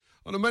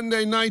On a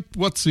Monday night,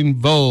 what's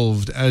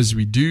involved as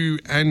we do,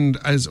 and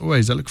as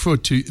always, I look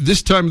forward to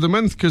this time of the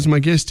month because my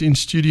guest in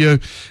studio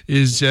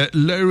is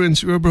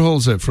Lawrence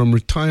Oberholzer from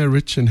Retire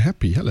Rich and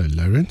Happy. Hello,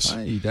 Lawrence.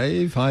 Hi,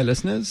 Dave. Hi,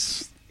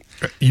 listeners.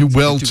 You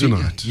well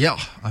tonight? Yeah,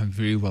 I'm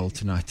very well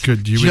tonight.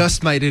 Good. You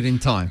just made it in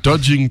time.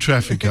 Dodging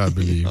traffic, I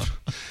believe.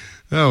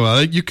 Oh,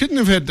 well, you couldn't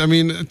have had,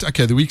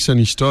 okay, the week's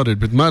only started,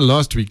 but my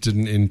last week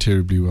didn't end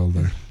terribly well,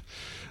 though.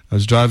 I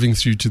was driving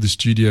through to the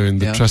studio in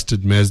the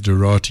trusted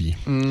Maserati,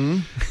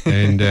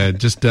 and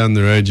just down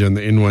the road on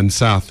the N1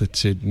 South, it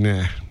said,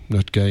 nah,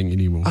 not going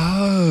anymore.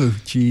 Oh,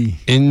 gee.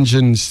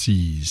 Engine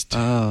seized.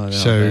 Oh, no,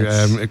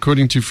 so,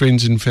 according to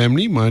friends and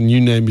family, my new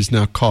name is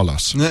now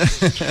Carlos.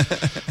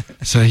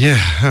 So, yeah,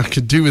 I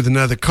could do with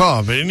another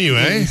car. But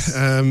anyway,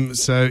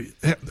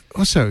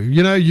 also,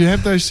 you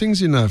have those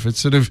things in life. It's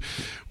sort of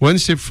one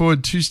step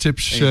forward, two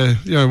steps,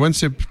 one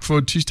step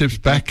forward, two steps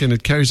back, and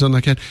it carries on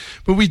like that.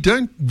 But we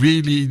don't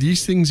really,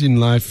 these things in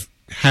life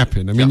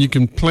happen. You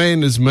can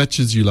plan as much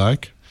as you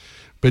like,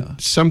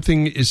 but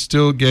something is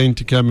still going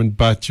to come and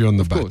bite you on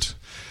the butt. Course.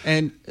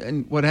 And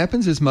what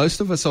happens is most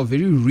of us are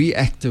very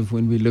reactive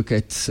when we look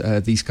at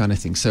these kind of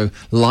things. So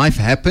life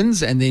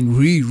happens, and then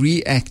we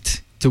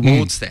react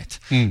towards that.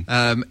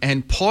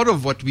 And part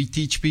of what we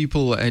teach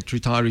people at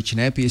Retire Rich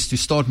and Happy is to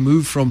start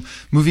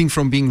moving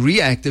from being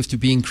reactive to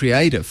being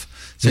creative.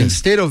 So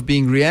instead of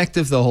being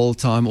reactive the whole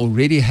time,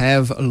 already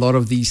have a lot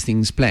of these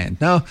things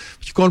planned. Now,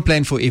 you can't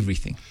plan for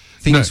everything.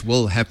 Things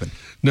will happen.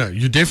 No,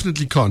 you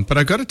definitely can't. But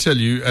I got to tell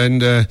you,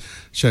 and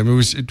Shame,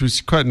 it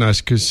was quite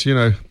nice because,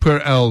 poor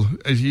Al,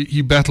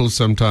 he battles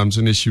sometimes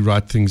unless you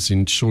write things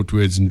in short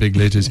words and big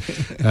letters.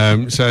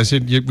 So I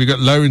said, we got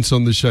Lawrence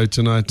on the show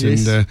tonight,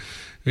 and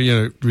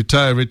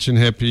Retire Rich and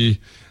Happy,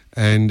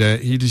 and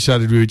he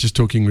decided we were just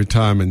talking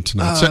retirement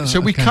tonight. So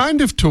we're kind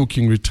of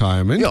talking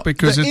retirement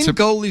because the end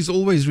goal is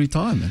always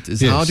retirement.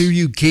 How do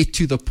you get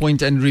to the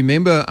point? And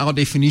remember, our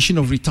definition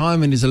of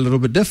retirement is a little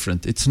bit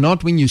different. It's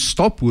not when you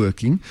stop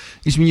working;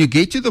 it's when you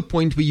get to the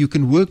point where you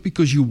can work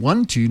because you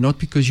want to, not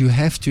because you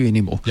have to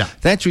anymore. Yeah,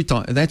 that's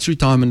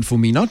retirement for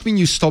me. Not when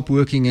you stop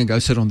working and go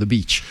sit on the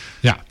beach.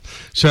 Yeah.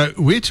 So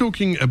we're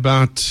talking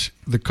about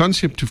the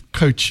concept of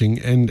coaching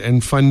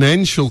and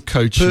financial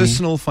coaching.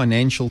 Personal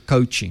financial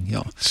coaching,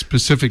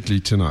 specifically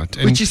tonight.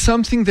 Which is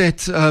something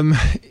that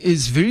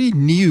is very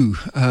new.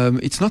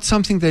 It's not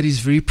something that is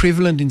very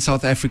prevalent in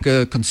South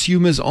Africa.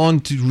 Consumers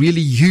aren't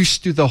really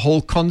used to the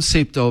whole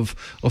concept of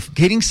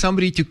getting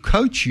somebody to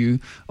coach you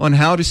on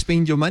how to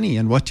spend your money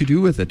and what to do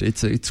with it.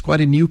 It's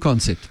quite a new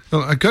concept.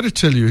 Well, I got to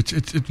tell you,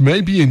 it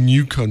may be a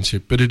new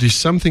concept, but it is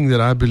something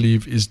that I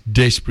believe is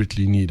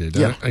desperately needed.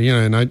 Yeah.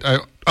 And I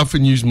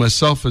often use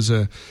myself as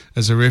a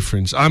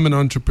reference. I'm an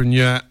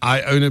entrepreneur.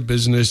 I own a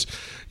business.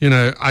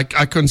 I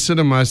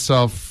consider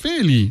myself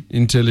fairly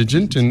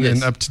intelligent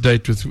and up to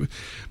date with,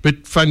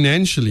 but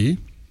financially,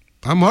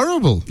 I'm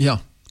horrible. Yeah.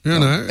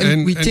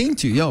 And we tend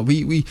to,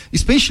 we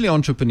especially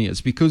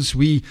entrepreneurs, because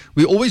we're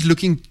always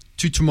looking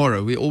to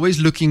tomorrow. We're always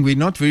looking. We're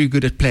not very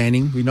good at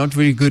planning. We're not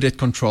very good at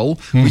control.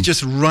 We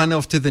just run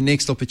off to the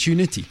next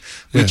opportunity,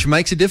 which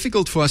makes it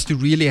difficult for us to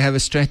really have a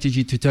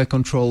strategy to take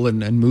control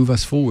and move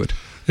us forward.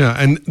 Yeah,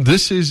 and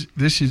this is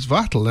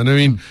vital.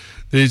 And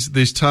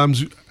there's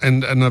times,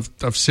 and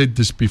I've said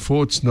this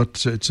before. It's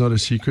not a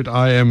secret.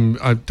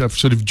 I've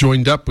sort of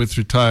joined up with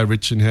Retire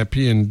Rich and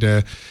Happy,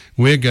 and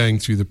we're going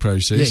through the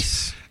process.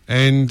 Yes.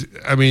 And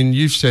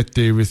you've sat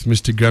there with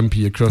Mr.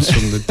 Grumpy across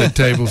from the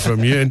table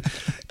from you, and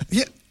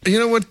you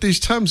know what? There's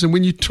times, and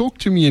when you talk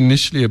to me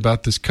initially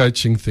about this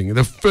coaching thing,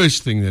 the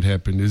first thing that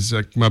happened is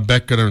like my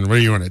back got on. What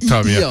do you want to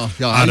tell me?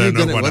 I don't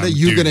know what are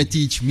you going to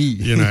teach me?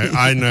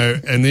 I know.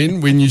 And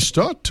then when you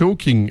start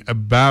talking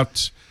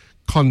about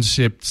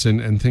concepts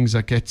and things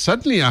like that,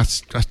 suddenly I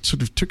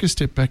sort of took a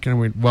step back and I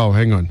went, wow,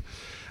 hang on.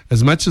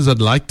 As much as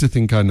I'd like to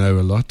think I know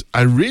a lot,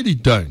 I really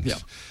don't. Yeah.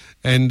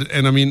 And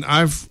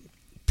I've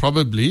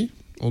probably,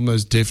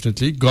 almost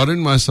definitely,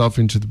 gotten myself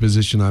into the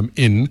position I'm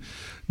in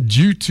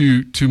due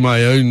to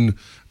my own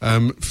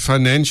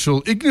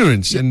financial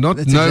ignorance and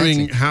not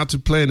knowing how to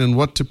plan and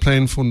what to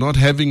plan for, not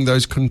having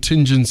those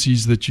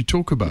contingencies that you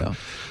talk about.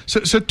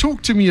 Yeah. So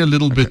talk to me a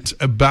little bit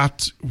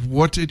about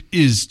what it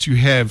is to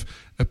have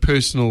a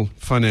personal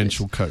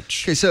financial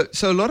coach. Okay, so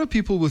a lot of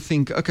people will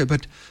think, okay,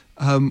 but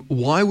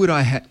why would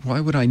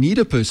I need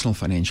a personal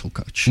financial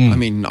coach?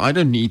 I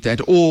don't need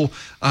that. Or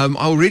I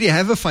already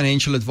have a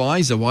financial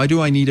advisor. Why do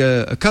I need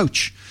a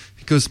coach?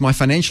 Because my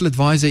financial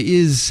advisor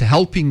is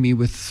helping me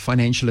with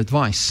financial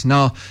advice.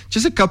 Now,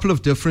 just a couple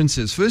of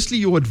differences. Firstly,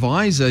 your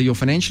advisor, your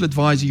financial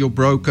advisor, your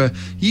broker,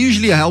 he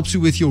usually helps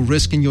you with your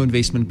risk and your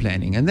investment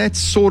planning. And that's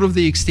sort of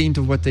the extent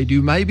of what they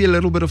do. Maybe a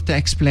little bit of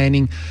tax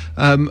planning,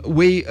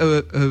 where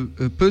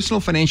a personal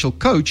financial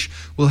coach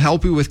will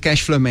help you with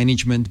cash flow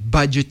management,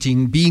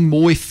 budgeting, being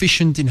more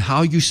efficient in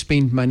how you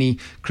spend money,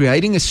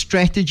 creating a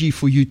strategy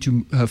for you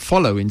to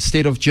follow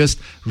instead of just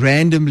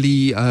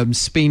randomly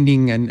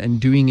spending and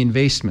doing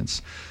investments.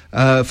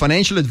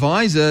 Financial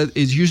advisor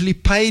is usually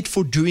paid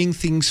for doing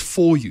things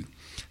for you.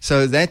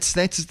 So that's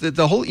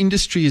the whole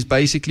industry is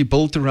basically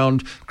built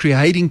around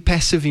creating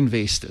passive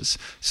investors.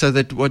 So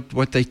that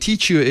what they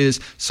teach you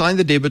is sign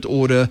the debit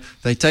order,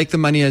 they take the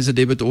money as a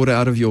debit order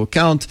out of your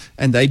account,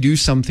 and they do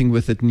something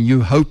with it, and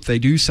you hope they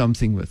do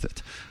something with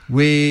it.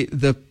 Where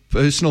the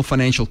personal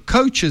financial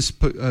coach's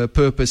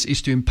purpose is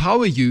to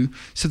empower you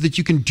so that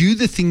you can do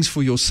the things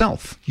for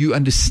yourself. You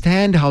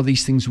understand how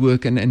these things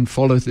work and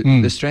follow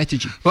the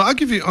strategy. Well, I'll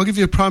give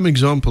you a prime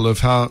example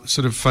of how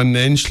sort of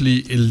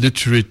financially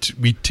illiterate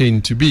we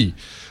tend to be.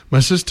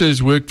 My sister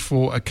has worked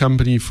for a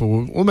company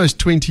for almost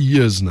 20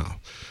 years now.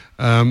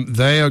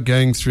 They are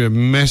going through a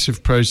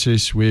massive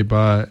process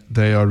whereby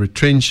they are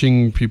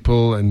retrenching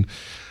people, and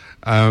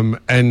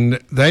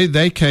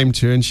they came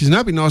to her, and she's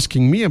now been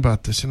asking me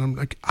about this, and I'm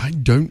like, I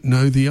don't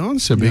know the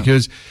answer,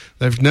 because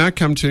they've now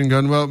come to her and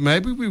gone, well,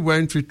 maybe we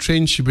won't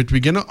retrench you, but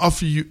we're going to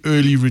offer you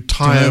early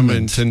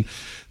retirement. And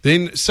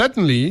then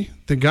suddenly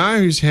the guy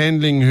who's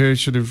handling her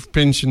sort of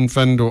pension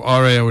fund or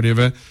RA or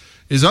whatever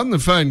is on the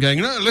phone going,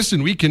 no,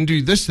 listen, we can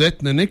do this, that,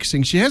 and the next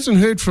thing. She hasn't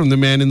heard from the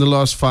man in the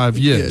last 5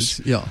 years.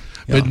 Yeah.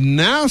 But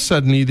now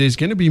suddenly there's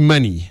going to be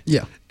money.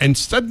 Yeah. And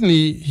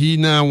suddenly he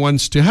now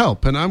wants to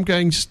help. And I'm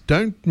going, just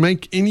don't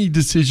make any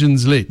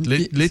decisions.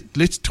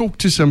 Let's talk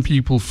to some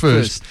people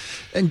first.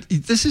 And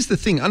this is the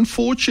thing.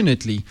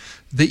 Unfortunately,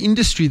 the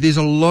industry, there's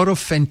a lot of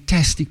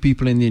fantastic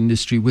people in the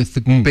industry with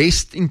the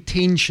best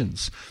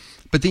intentions.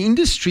 But the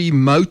industry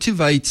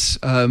motivates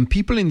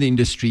people in the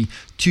industry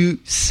to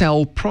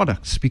sell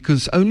products,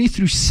 because only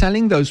through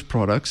selling those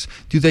products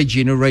do they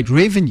generate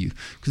revenue,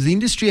 because the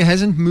industry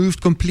hasn't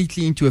moved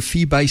completely into a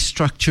fee-based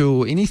structure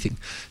or anything.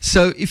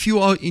 So if you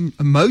are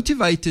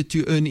motivated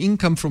to earn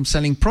income from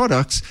selling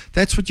products,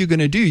 that's what you're going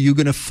to do. You're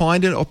going to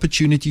find an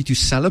opportunity to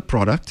sell a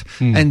product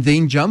and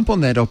then jump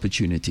on that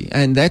opportunity.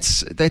 And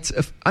that's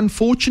an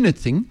unfortunate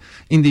thing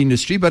in the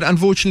industry, but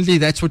unfortunately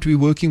that's what we're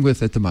working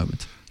with at the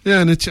moment.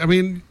 Yeah, and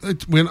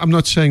I'm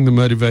not saying the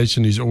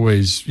motivation is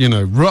always,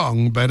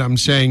 wrong, but I'm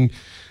saying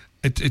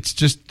it's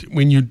just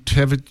when you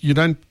have it, you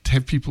don't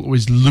have people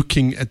always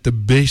looking at the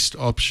best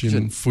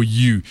option for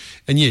you.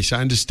 And yes, I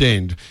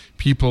understand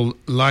people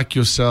like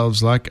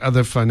yourselves, like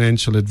other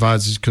financial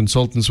advisors,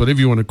 consultants, whatever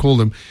you want to call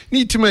them,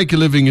 need to make a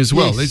living as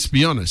well. Yes. Let's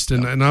be honest.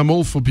 And I'm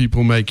all for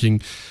people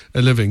making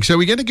a living. So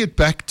we're going to get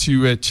back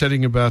to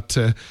chatting about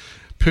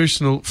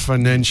personal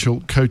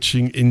financial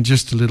coaching in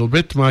just a little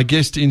bit. My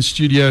guest in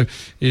studio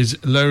is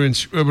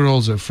Lourens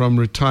Oberholzer from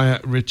Retire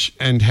Rich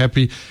and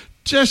Happy.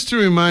 Just a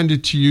reminder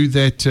to you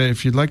that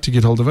if you'd like to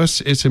get hold of us,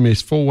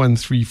 SMS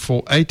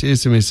 41348.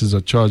 SMSs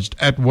are charged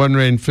at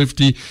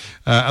R1.50.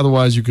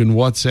 Otherwise, you can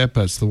WhatsApp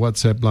us. The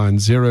WhatsApp line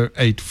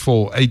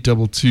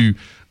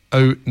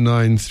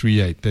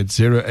 084-822-0938. That's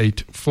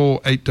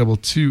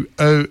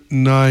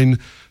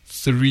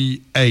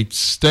 084-822-0938.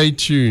 Stay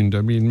tuned.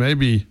 I mean,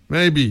 maybe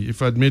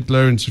if I'd met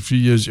Lourens a few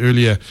years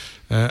earlier,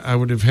 I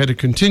would have had a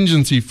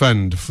contingency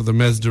fund for the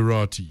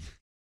Maserati.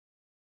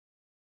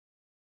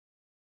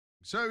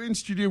 So in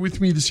studio with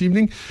me this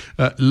evening,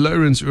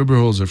 Lourens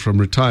Oberholzer from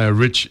Retire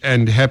Rich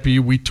and Happy.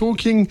 We're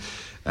talking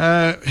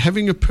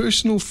having a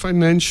personal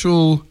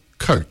financial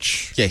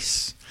coach.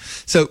 Yes.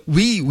 So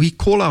we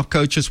call our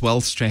coaches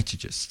wealth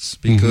strategists,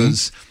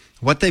 because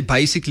what they're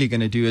basically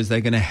going to do is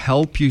they're going to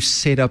help you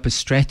set up a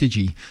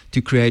strategy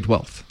to create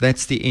wealth.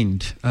 That's the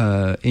end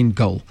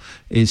goal,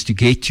 is to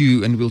get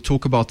to, and we'll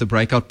talk about the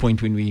breakout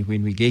point when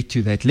we get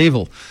to that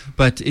level.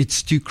 But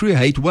it's to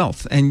create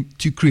wealth, and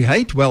to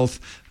create wealth,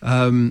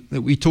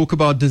 we talk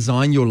about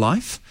design your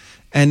life,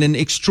 and an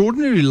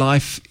extraordinary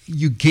life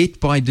you get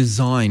by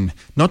design,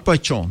 not by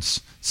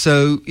chance.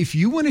 So if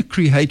you want to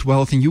create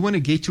wealth and you want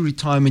to get to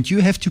retirement, you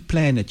have to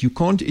plan it.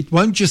 It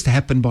won't just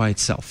happen by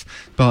itself,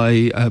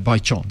 by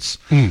chance.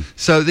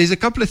 So there's a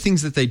couple of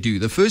things that they do.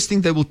 The first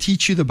thing, they will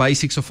teach you the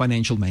basics of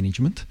financial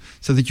management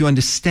so that you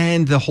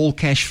understand the whole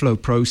cash flow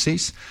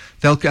process.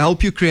 They'll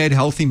help you create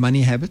healthy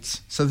money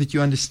habits so that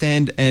you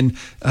understand and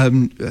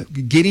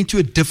get into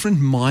a different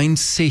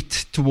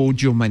mindset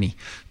towards your money.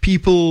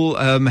 People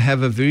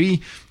have a very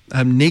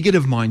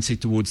negative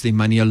mindset towards their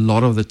money a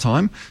lot of the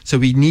time. So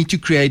we need to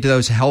create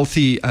those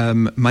healthy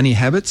money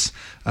habits.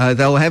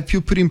 They'll help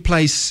you put in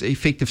place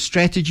effective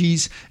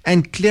strategies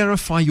and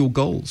clarify your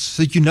goals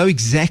so that you know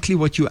exactly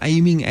what you're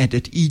aiming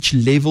at each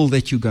level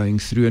that you're going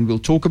through. And we'll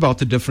talk about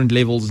the different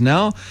levels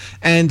now.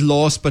 And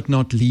last but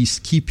not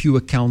least, keep you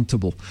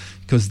accountable,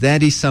 because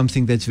that is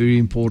something that's very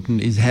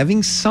important, is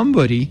having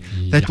somebody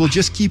that will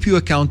just keep you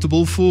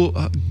accountable for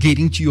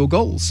getting to your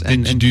goals.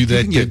 Did you do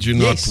that? Did you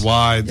not?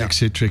 Why?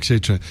 Etc.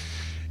 Etc.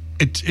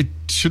 It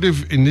sort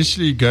of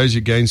initially goes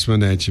against my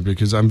nature,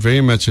 because I'm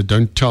very much a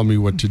don't tell me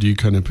what to do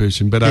kind of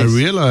person, but I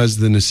realize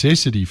the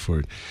necessity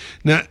for it.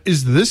 Now,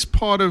 is this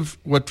part of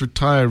what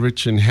Retire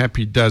Rich and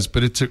Happy does?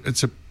 But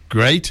it's a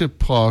greater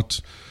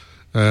part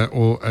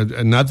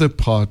another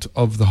part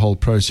of the whole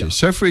process.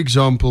 So, for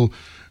example,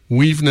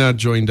 we've now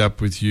joined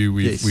up with you.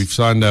 We've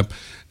signed up,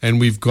 and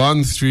we've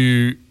gone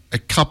through a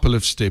couple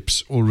of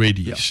steps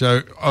already. Yeah.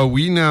 So are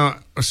we now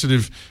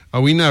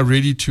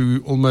ready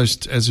to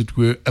almost, as it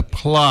were,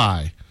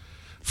 apply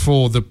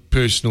for the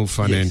personal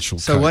financial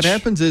coach. So what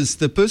happens is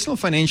the personal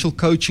financial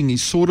coaching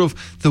is sort of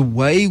the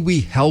way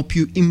we help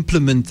you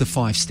implement the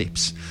 5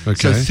 steps. Okay.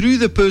 So through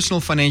the personal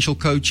financial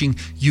coaching,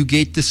 you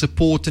get the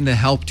support and the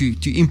help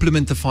to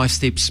implement the 5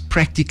 steps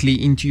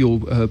practically into your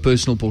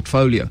personal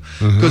portfolio.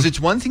 Because it's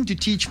one thing to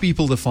teach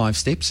people the 5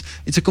 steps.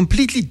 It's a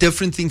completely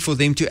different thing for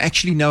them to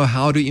actually know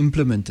how to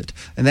implement it.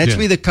 And that's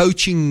where the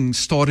coaching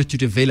started to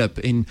develop.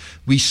 And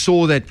we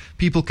saw that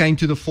people came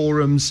to the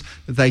forums,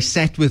 they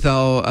sat with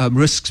our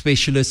risk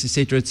specialists,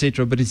 etc.,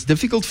 but it's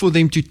difficult for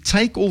them to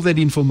take all that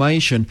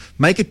information,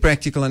 make it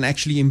practical, and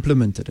actually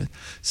implement it.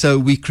 So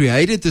we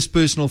created this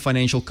personal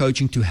financial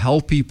coaching to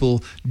help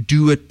people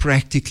do it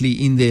practically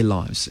in their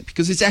lives,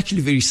 because it's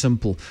actually very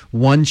simple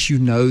once you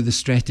know the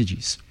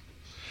strategies.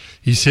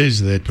 He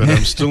says that, but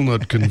I'm still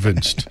not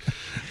convinced.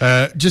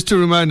 Just a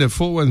reminder,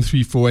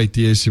 41348,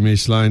 the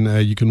SMS line.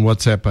 You can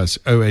WhatsApp us,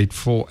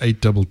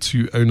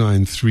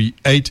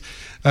 084-822-0938.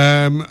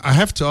 I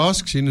have to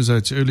ask, seeing as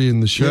it's early in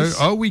the show,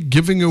 are we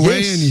giving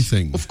away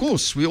anything? Of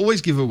course, we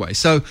always give away.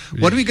 So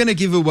what we're going to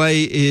give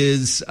away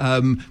is,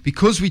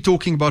 because we're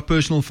talking about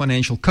personal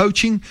financial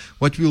coaching,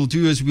 what we'll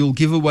do is we'll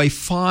give away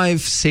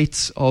 5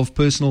 sets of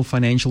personal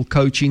financial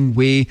coaching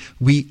where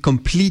we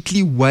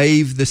completely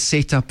waive the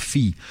setup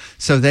fee.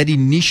 So that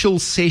initial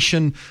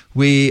session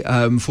where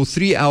for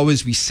 3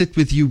 hours we sit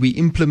with you, we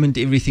implement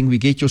everything, we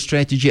get your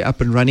strategy up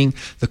and running.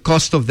 The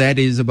cost of that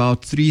is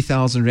about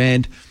 3,000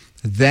 Rand.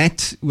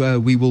 That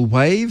we will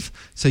waive,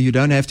 so you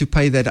don't have to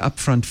pay that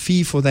upfront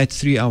fee for that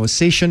 3-hour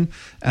session.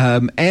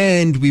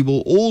 And we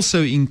will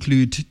also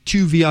include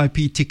 2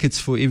 VIP tickets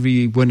for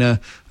every winner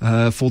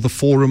for the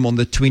forum on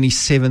the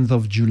 27th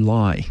of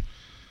July.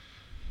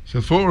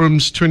 So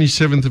forum's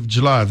 27th of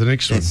July, the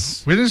next one.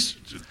 Where does...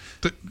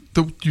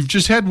 you've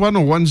just had one,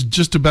 or one's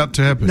just about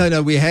to happen?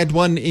 No, we had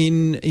one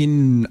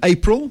in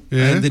April,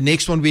 and the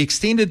next one, we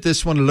extended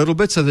this one a little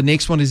bit, so the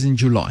next one is in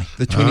July,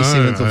 the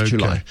 27th of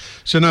July.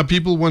 So now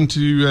people want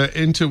to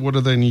enter, what do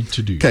they need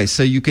to do? Okay,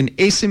 so you can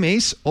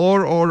SMS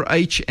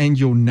RRH and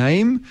your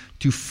name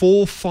to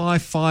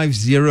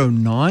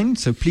 45509,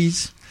 so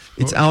please,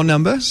 it's our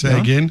number. Say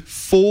again.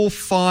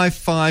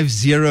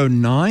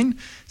 45509.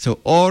 So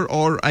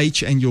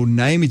RRH and your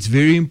name. It's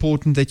very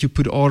important that you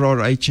put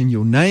RRH in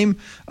your name,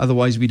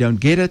 otherwise we don't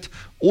get it.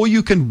 Or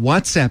you can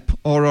WhatsApp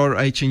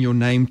RRH and your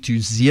name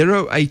to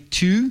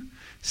 082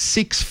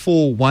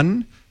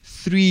 641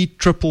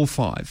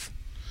 3555.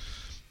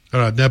 All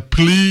right, now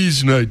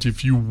please note,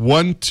 if you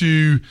want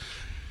to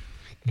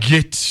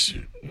get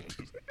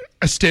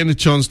a standard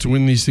chance to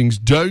win these things,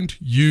 don't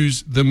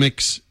use the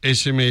Mix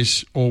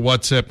SMS or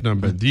WhatsApp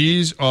number.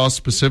 These are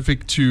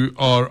specific to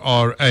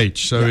RRH.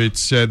 So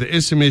it's the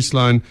SMS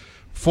line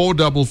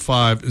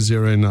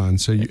 45509.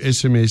 So you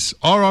SMS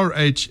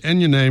RRH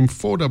and your name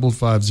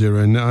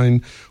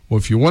 45509. Or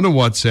if you want to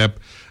WhatsApp,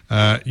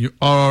 you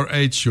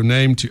RRH your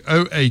name to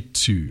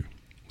 082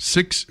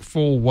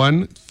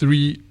 641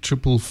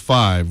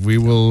 3555. We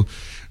will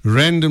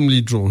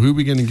randomly draw. Who are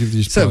we going to give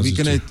these prizes to? So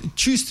we're going to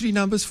choose 3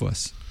 numbers for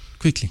us.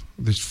 Quickly.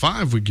 There's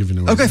 5 we're giving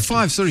away. Okay,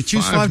 5. Sorry,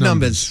 choose 5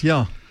 numbers.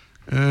 Yeah.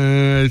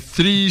 3,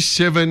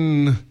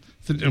 7.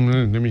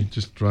 Let me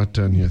just write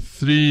down here.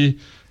 3,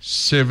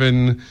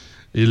 7,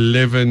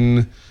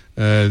 11,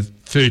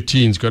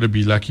 13's got to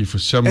be lucky for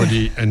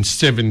somebody, and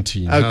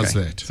 17. Okay. How's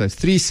that? So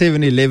 3,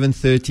 7, 11,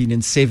 13,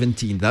 and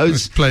 17. Those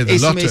Let's play the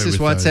SMSs,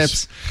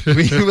 WhatsApps,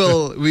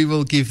 we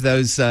will give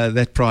those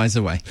that prize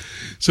away.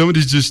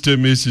 Somebody's just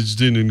messaged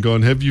in and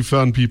gone, have you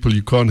found people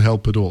you can't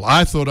help at all?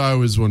 I thought I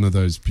was one of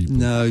those people.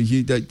 No,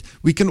 you don't.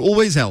 We can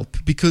always help,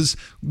 because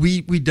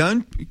we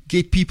don't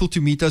get people to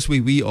meet us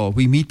where we are.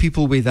 We meet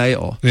people where they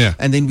are. Yeah.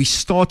 And then we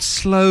start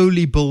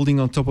slowly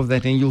building on top of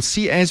that. And you'll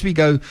see as we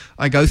go,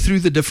 I go through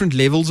the different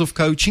levels of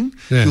coaching.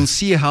 Yeah. You'll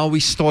see how we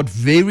start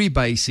very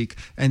basic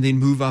and then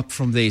move up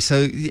from there.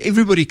 So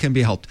everybody can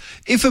be helped.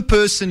 If a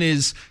person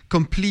is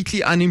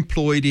completely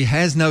unemployed, he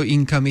has no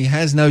income, he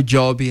has no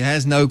job, he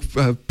has no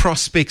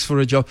prospects for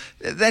a job,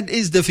 that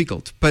is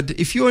difficult. But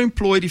if you're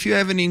employed, if you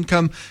have an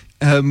income,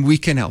 we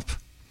can help.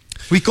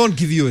 We can't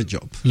give you a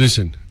job.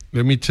 Listen,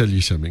 let me tell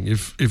you something.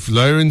 If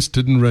Lawrence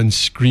didn't run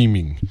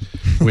screaming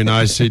when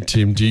I said to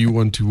him, do you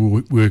want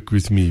to work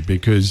with me?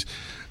 Because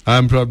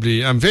I'm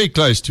very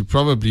close to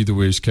probably the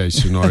worst case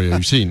scenario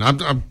you've seen. I'm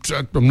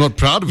not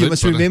proud of it. You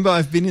must remember,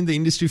 I've been in the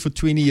industry for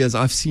 20 years.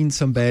 I've seen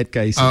some bad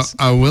cases.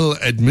 I will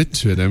admit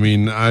to it. I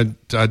mean,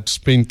 I'd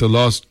spent the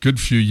last good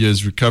few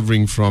years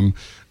recovering from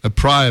a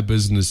prior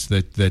business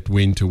that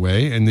went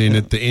away. And then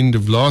at the end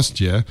of last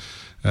year,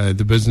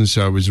 the business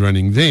I was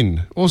running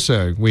then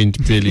also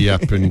went belly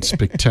up and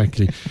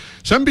spectacularly.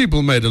 Some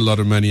people made a lot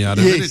of money out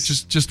of it.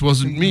 It just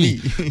wasn't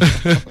me.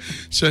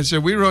 So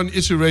we're on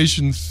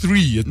iteration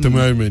 3 at the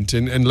moment,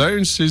 and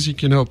Lawrence says he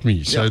can help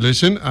me. So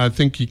listen, I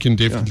think he can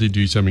definitely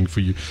do something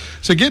for you.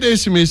 So get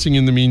SMSing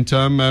in the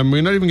meantime.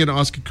 We're not even going to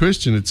ask a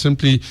question. It's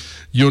simply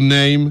your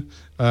name,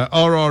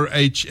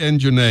 RRH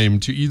and your name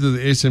to either the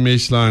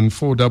SMS line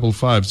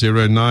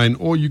 45509,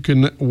 or you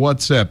can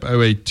WhatsApp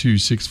 082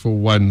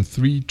 641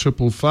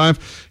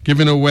 3555,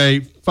 giving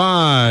away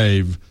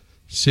 5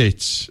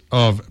 sets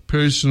of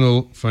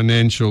personal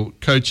financial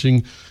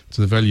coaching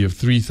to the value of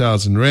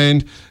 3,000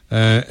 Rand.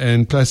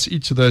 And plus,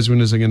 each of those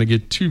winners are going to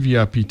get 2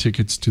 VIP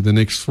tickets to the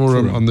next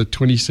forum on the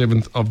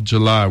 27th of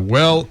July.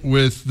 Well,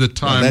 with the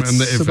time and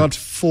the effort. That's about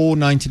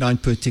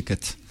 $4.99 per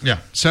ticket. Yeah.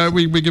 So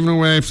we're giving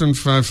away about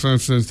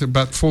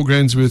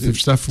 $4,000 worth of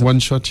stuff, one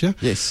shot here.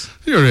 Yes.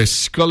 You're a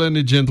scholar and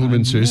a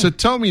gentleman, sir. So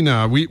tell me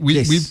now,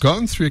 we've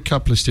gone through a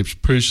couple of steps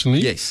personally,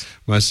 yes,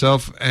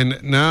 myself,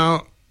 and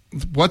now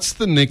what's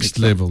the next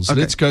levels? Okay.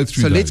 Let's go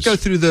through those. Let's go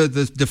through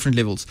the different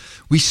levels.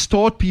 We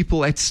start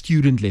people at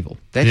student level.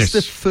 That's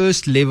the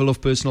first level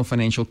of personal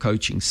financial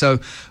coaching. So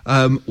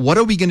what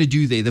are we going to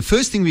do there? The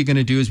first thing we're going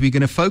to do is we're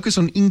going to focus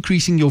on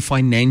increasing your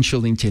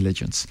financial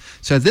intelligence.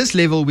 So at this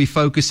level, we're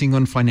focusing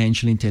on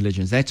financial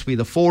intelligence. That's where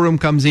the forum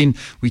comes in.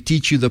 We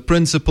teach you the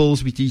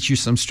principles. We teach you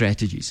some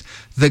strategies.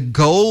 The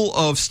goal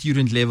of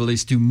student level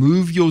is to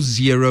move your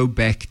zero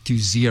back to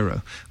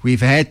zero.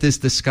 We've had this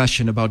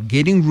discussion about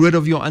getting rid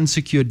of your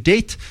unsecured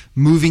debt,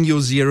 moving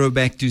your zero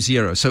back to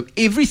zero. So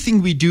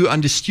everything we do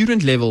under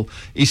student level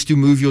is to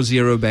move your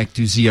zero back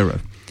to zero.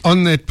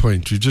 On that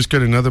point, we've just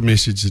got another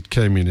message that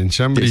came in, and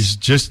somebody's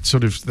just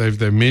sort of,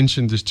 they've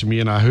mentioned this to me,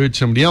 and I heard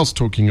somebody else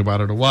talking about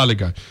it a while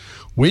ago.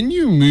 When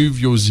you move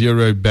your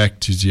zero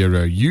back to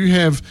zero, you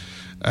have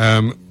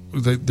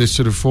the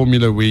sort of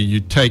formula where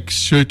you take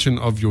certain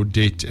of your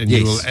debt and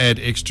you will add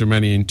extra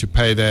money in to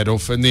pay that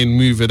off and then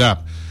move it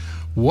up.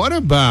 What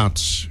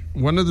about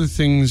one of the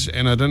things,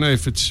 and I don't know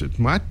if it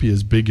might be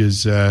as big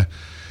as it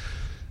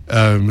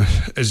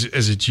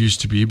used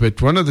to be, but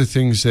one of the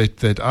things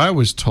that I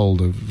was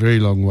told a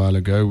very long while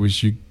ago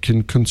was you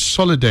can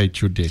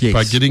consolidate your debt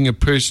by getting a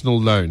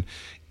personal loan.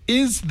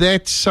 Is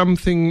that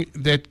something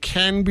that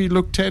can be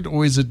looked at,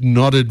 or is it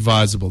not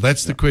advisable?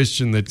 That's the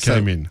question that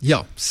came in.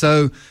 Yeah.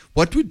 So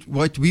what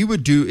we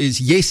would do is,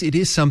 yes, it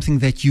is something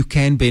that you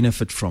can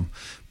benefit from,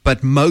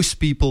 but most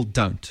people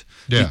don't.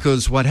 Yeah.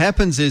 Because what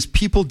happens is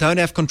people don't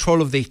have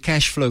control of their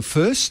cash flow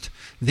first,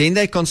 then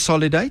they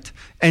consolidate,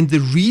 and the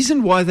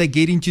reason why they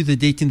get into the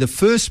debt in the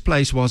first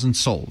place wasn't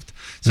solved.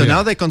 So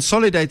now they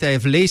consolidate, they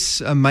have less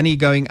money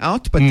going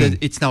out, but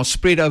it's now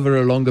spread over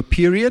a longer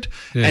period,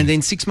 and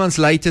then 6 months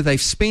later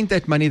they've spent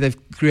that money, they've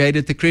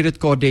created the credit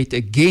card debt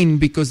again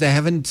because they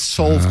haven't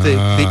solved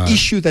the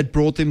issue that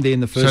brought them there in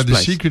the first place. So the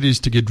secret is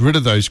to get rid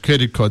of those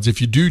credit cards. If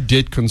you do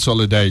debt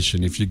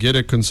consolidation, if you get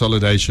a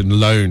consolidation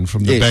loan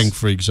from the bank,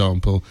 for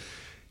example,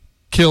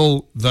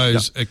 kill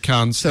those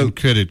accounts and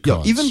credit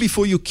cards. Even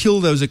before you kill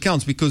those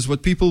accounts, because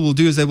what people will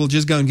do is they will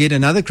just go and get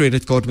another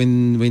credit card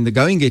when the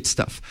going gets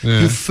tough.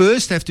 You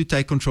first have to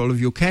take control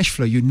of your cash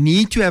flow. You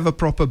need to have a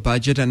proper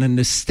budget and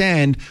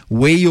understand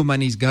where your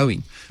money is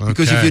going.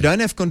 Because if you don't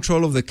have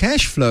control of the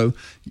cash flow,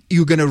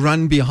 you're going to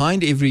run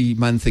behind every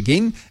month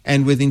again,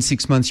 and within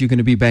 6 months you're going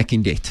to be back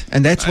in debt.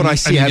 And that's what I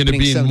see happening.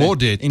 And you're going to be in more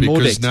debt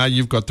because now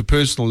you've got the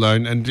personal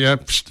loan, and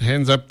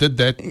hands up, did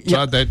that,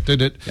 tried that,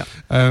 did it.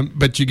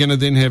 But you're going to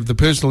then have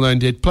the personal loan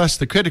debt plus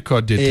the credit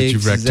card debt that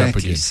you've racked up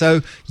again.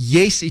 So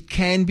yes, it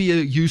can be a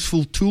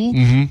useful tool,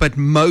 but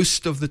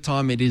most of the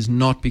time it is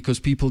not, because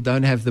people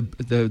don't have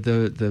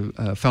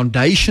the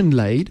foundation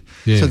laid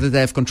so that they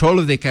have control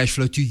of their cash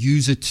flow to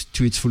use it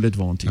to its full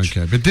advantage.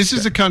 Okay, but this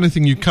is the kind of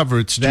thing you cover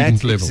at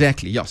student level.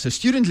 Exactly, yeah. So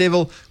student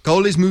level,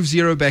 goal is move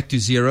zero back to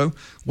zero.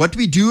 What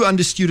we do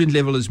under student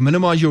level is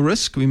minimize your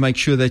risk. We make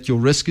sure that your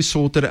risk is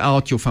sorted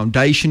out, your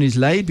foundation is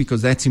laid,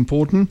 because that's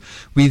important.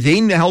 We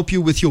then help you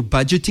with your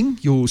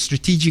budgeting, your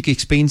strategic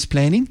expense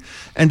planning.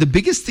 And the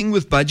biggest thing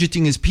with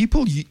budgeting is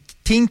people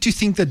tend to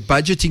think that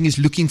budgeting is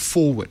looking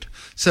forward.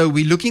 So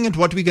we're looking at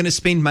what we're going to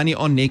spend money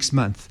on next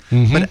month.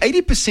 But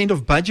 80%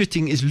 of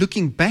budgeting is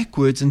looking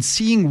backwards and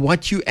seeing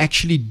what you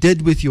actually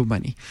did with your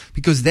money,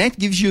 because that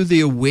gives you the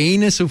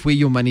awareness of where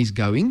your money is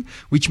going,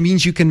 which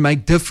means you can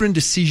make different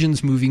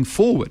decisions moving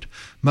forward.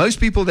 Most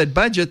people that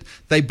budget,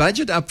 they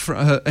budget up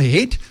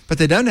ahead, but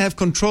they don't have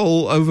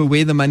control over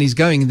where the money is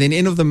going. And then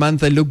end of the month,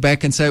 they look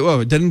back and say,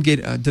 "Oh, didn't get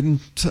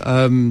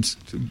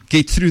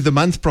through the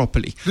month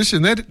properly."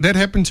 Listen, that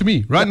happened to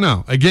me right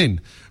now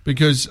again,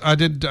 because I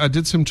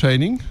did some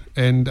training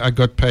and I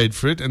got paid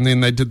for it, and then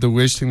they did the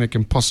worst thing they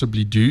can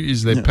possibly do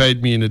is they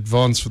paid me in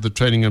advance for the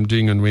training I'm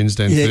doing on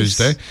Wednesday and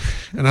Thursday,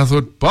 and I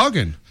thought,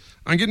 bargain!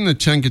 I'm getting a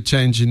chunk of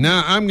change in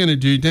now. I'm going to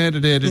do da.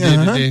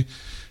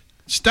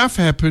 Stuff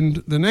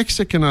happened. The next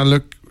second I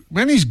look,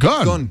 money's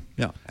gone.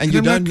 Yeah. And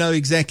you don't know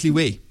exactly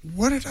where.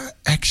 What did I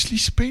actually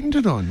spend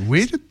it on?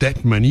 Where did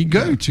that money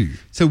go to?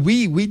 So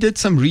we did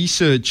some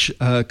research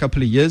a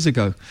couple of years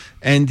ago,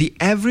 and the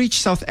average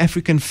South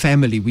African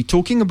family, we're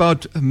talking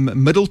about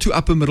middle to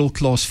upper middle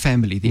class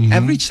family, the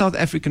average South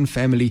African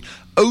family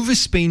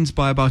overspends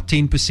by about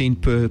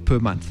 10% per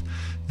month.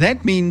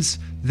 That means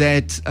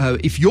that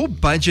if your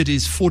budget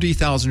is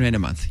 40,000 Rand a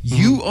month,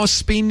 you are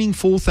spending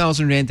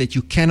 4,000 Rand that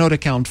you cannot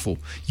account for.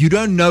 You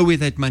don't know where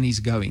that money is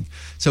going.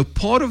 So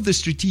part of the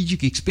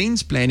strategic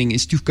expense planning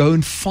is to go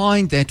and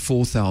find that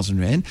 4,000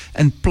 Rand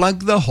and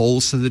plug the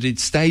hole so that it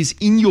stays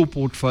in your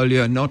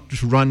portfolio and not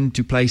run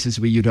to places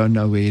where you don't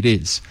know where it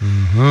is.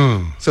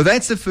 So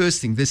that's the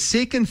first thing. The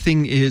second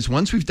thing is,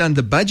 once we've done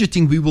the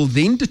budgeting, we will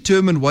then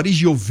determine what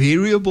is your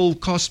variable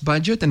cost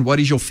budget and what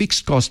is your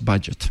fixed cost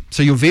budget.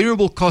 So your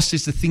variable cost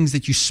is the things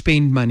that you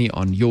spend money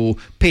on, your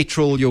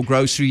petrol, your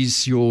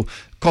groceries, your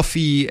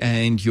coffee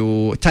and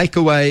your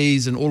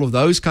takeaways and all of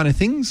those kind of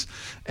things.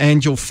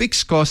 And your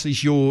fixed cost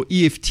is your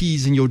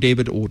EFTs and your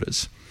debit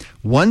orders.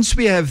 Once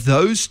we have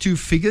those two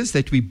figures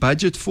that we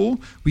budget for,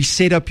 we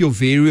set up your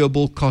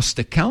variable cost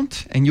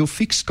account and your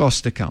fixed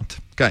cost account.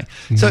 Okay.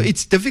 So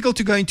it's difficult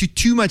to go into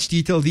too much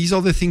detail. These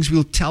are the things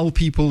we'll tell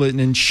people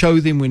and show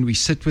them when we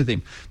sit with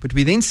them. But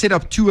we then set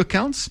up two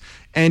accounts,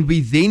 and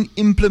we then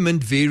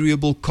implement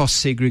variable cost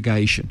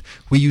segregation,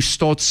 where you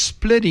start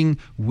splitting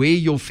where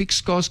your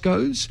fixed cost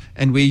goes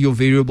and where your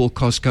variable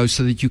cost goes,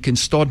 so that you can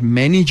start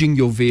managing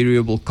your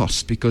variable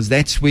cost, because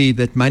that's where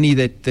that money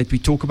that we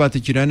talk about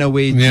that you don't know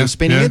where you're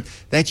spending it,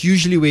 that's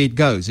usually where it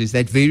goes, is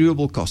that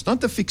variable cost, not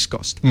the fixed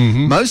cost.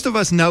 Most of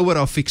us know what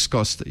our fixed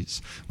cost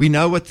is. We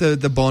know what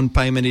the bond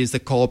payment is, the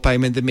car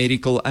payment, the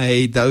medical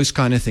aid, those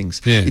kind of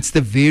things. It's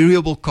the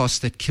variable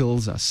cost that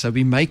kills us. So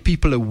we make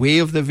people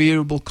aware of the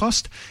variable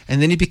cost,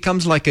 and then it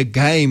becomes like a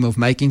game of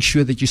making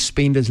sure that you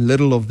spend as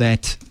little of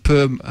that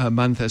per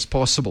month as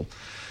possible.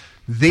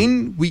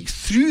 Then we,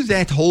 through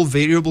that whole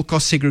variable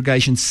cost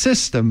segregation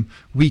system,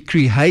 we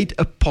create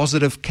a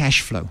positive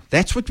cash flow.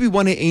 That's what we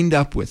want to end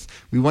up with.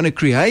 We want to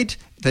create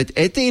that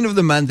at the end of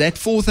the month, that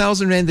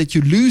 4,000 Rand that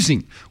you're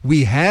losing,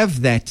 we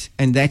have that,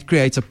 and that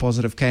creates a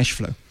positive cash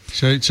flow.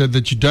 So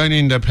that you don't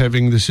end up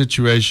having the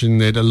situation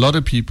that a lot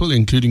of people,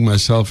 including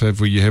myself, have,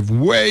 where you have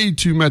way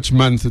too much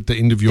month at the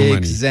end of your money.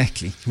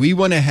 Exactly. We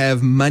want to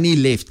have money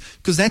left,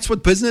 because that's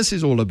what business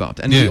is all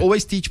about. And we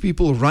always teach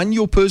people, run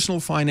your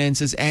personal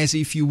finances as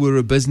if you were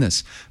a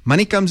business.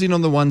 Money comes in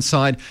on the one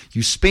side,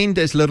 you spend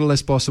as little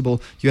as possible,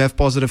 you have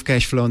positive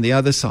cash flow on the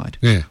other side.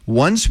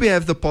 Once we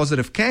have the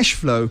positive cash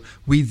flow,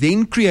 we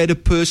then create a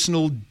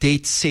personal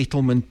debt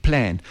settlement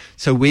plan.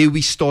 So where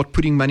we start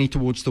putting money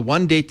towards the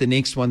one debt, the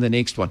next one, the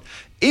next one.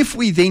 If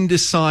we then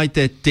decide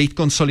that debt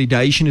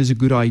consolidation is a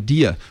good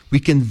idea, we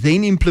can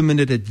then implement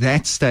it at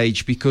that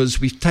stage,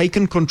 because we've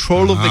taken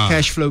control of the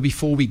cash flow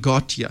before we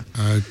got here.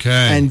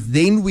 And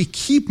then we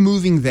keep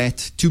moving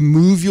that to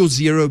move your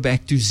zero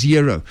back to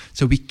zero.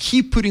 So we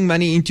keep putting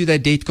money into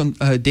that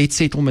debt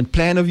settlement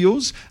plan of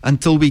yours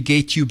until we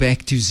get you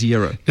back to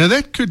zero. Now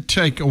that could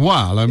take a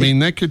while. I mean,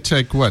 that could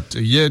take what,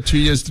 a year, 2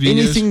 years, 3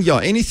 years?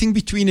 Anything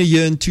between a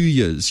year and 2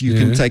 years you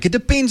can take. It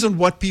depends on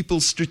what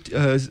people's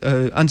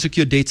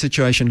unsecured debt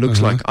situation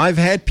looks like. I've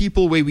had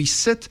people where we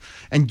sit,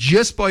 and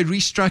just by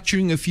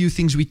restructuring a few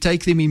things, we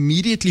take them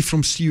immediately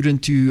from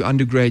student to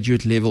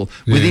undergraduate level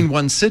within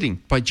one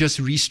sitting by just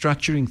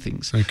restructuring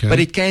things. But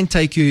it can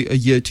take you a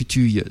year to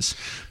 2 years.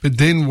 But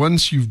then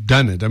once you've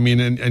done it, I mean,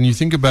 and you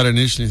think about it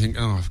initially, you think,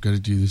 oh, I've got to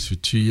do this for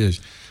 2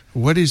 years.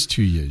 What is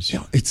 2 years?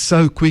 It's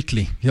so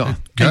quickly. And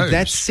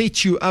that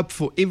sets you up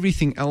for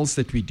everything else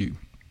that we do.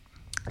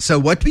 So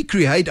what we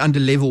create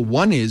under level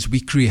 1 is we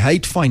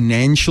create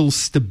financial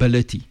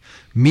stability,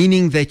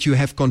 meaning that you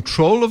have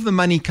control of the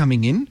money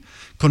coming in,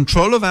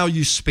 control of how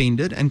you spend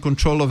it, and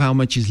control of how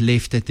much is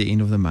left at the end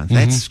of the month.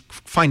 That's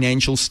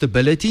financial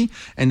stability.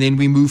 And then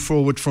we move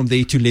forward from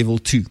there to level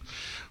 2.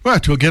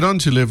 Right, we'll get on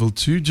to level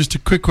 2. Just a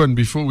quick one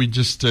before we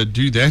just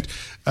do that.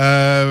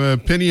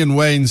 Penny and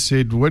Wayne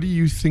said, what do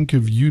you think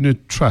of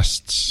unit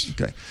trusts?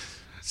 Okay.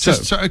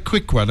 So a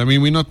quick one. I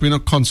mean, we're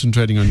not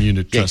concentrating on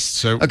unit trusts.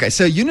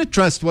 So unit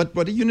trust, what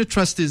a unit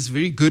trust is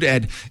very good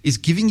at is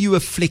giving you a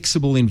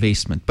flexible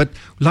investment. But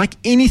like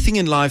anything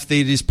in life,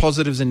 there is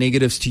positives and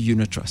negatives to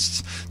unit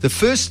trusts. The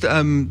first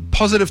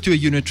positive to a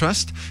unit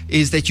trust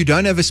is that you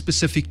don't have a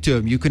specific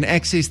term. You can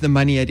access the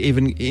money at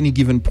any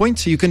given point.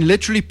 So you can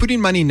literally put in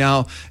money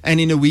now, and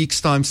in a week's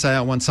time say,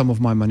 I want some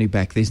of my money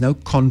back. There's no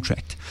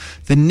contract.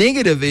 The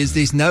negative is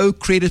there's no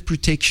credit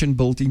protection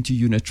built into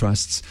unit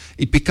trusts.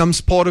 It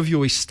becomes part of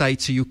your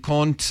estate, so you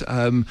can't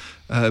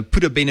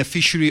put a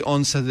beneficiary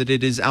on so that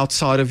it is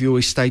outside of your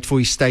estate for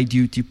estate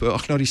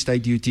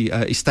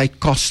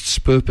costs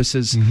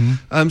purposes.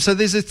 So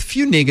there's a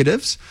few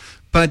negatives,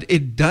 but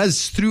it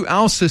does, through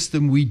our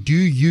system, we do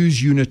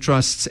use unit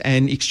trusts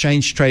and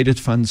exchange traded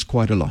funds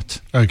quite a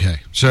lot. Okay,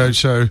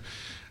 so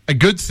a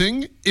good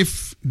thing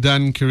if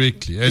done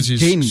correctly, as is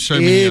so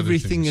many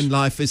everything other things. In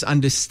life is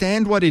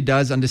understand what it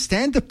does,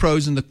 understand the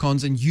pros and the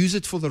cons, and use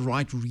it for the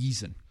right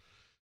reason.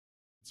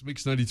 It's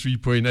Mix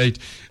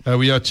 93.8.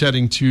 We are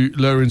chatting to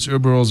Lawrence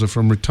Oberholzer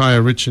from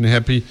Retire Rich and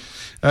Happy.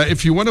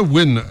 If you want to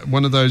win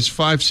one of those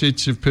 5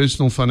 sets of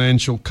personal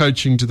financial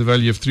coaching to the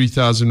value of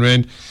 3,000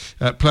 Rand,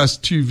 plus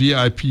 2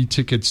 VIP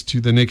tickets to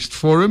the next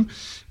forum,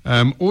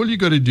 all you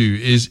got to do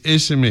is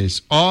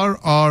SMS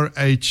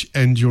RRH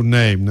and your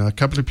name. Now, a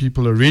couple of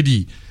people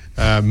already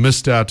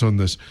missed out on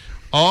this.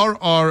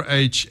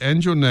 RRH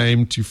and your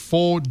name to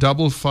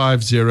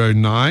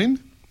 45509.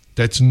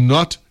 That's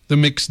not the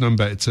mix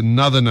number. It's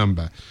another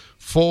number.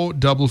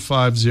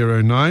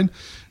 45509.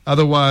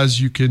 Otherwise,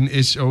 you can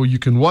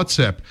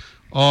WhatsApp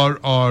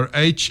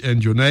RRH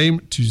and your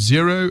name to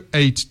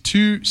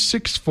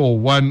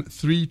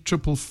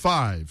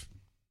 0826413555.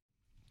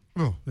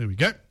 Oh, there we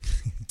go.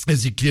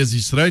 As he clears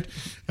his throat.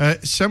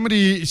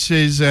 Somebody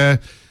says,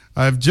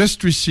 I've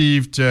just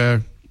received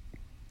a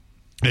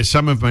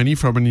sum of money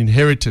from an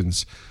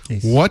inheritance.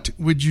 Yes. What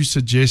would you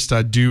suggest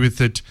I do with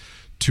it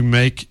to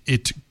make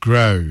it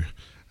grow?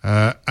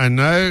 I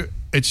know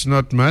it's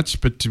not much,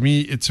 but to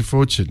me, it's a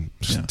fortune.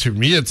 Yeah. To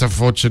me, it's a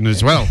fortune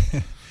as well.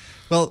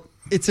 Well,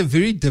 it's a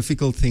very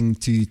difficult thing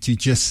to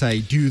just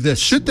say, do this.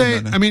 Should they,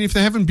 I mean, if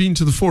they haven't been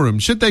to the forum,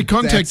 should they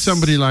contact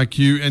somebody like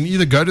you and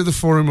either go to the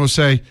forum or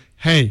say,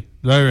 hey,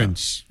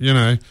 Lawrence, you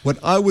know. What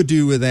I would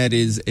do with that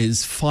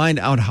is find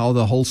out how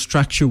the whole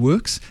structure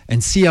works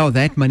and see how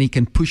that money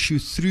can push you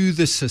through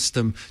the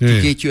system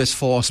to get you as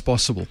far as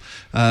possible.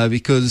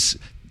 Because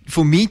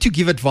for me to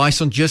give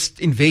advice on just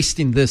invest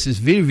in this is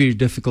very, very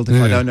difficult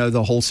if I don't know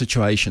the whole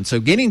situation. So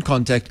get in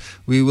contact.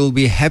 We will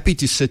be happy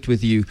to sit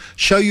with you,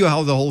 show you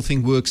how the whole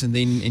thing works, and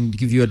then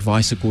give you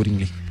advice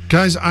accordingly.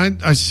 Guys,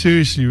 I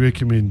seriously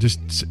recommend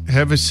just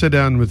have a sit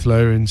down with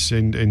Lawrence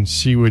and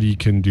see what he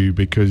can do,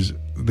 because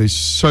there's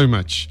so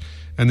much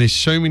and there's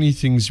so many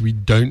things we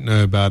don't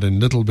know about in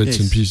little bits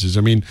and pieces.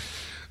 I mean,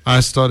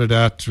 I started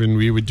out when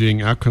we were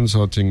doing our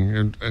consulting,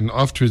 and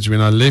afterwards when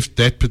I left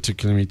that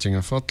particular meeting,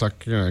 I felt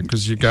like, you know,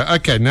 because you go,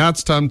 okay, now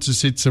it's time to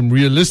set some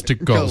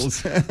realistic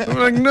goals. I'm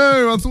like,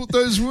 no, I thought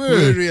those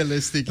were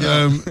realistic.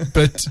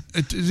 But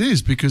it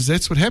is, because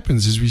that's what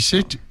happens is we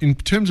set, in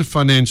terms of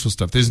financial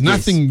stuff, there's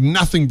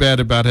nothing bad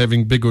about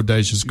having big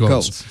audacious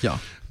goals.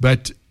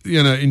 But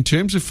you know, in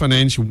terms of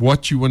financial,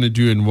 what you want to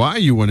do and why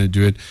you want to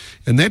do it.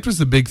 And that was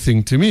the big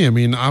thing to me. I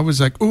mean, I was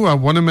like, oh, I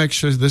want to make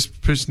sure this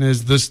person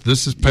has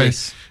this is paid.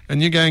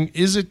 And you're going,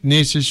 is it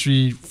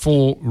necessary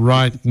for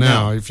right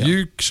now? No, if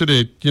you sort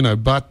of, you know,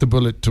 bite the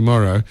bullet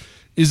tomorrow,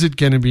 is it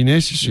going to be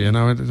necessary? And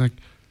I was like,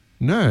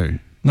 no.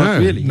 Not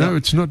really. No,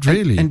 it's not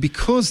really. And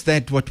because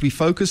what we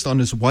focused on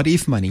is what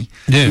if money,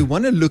 we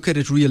want to look at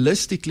it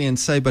realistically and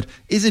say, but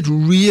is it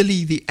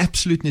really the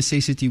absolute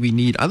necessity we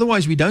need?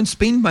 Otherwise, we don't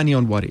spend money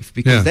on what if,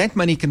 because that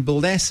money can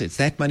build assets.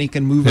 That money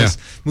can move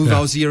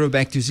our zero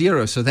back to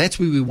zero. So that's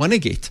where we want to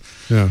get.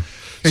 Yeah.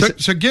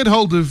 So get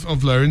hold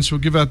of Lawrence. We'll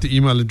give out the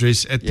email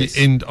address at the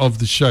end of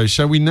the show.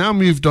 So we now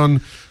moved on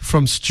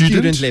from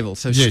student level.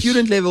 So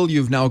student level,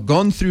 you've now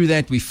gone through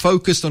that. We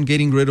focused on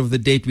getting rid of the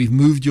debt. We've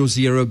moved your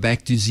zero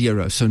back to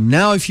zero. So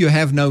now if you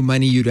have no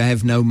money, you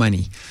have no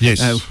money.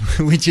 Yes.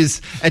 Which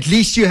is, at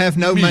least you have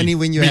no money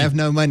when you have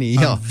no money.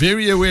 I'm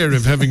very aware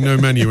of having no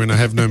money when I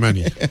have no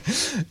money.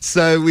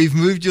 So we've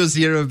moved your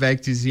zero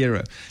back to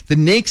zero. The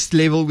next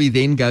level we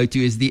then go to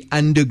is the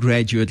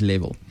undergraduate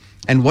level.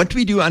 And what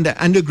we do under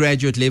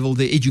undergraduate level,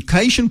 the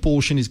education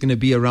portion is going to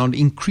be around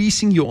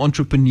increasing your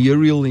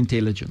entrepreneurial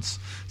intelligence.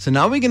 So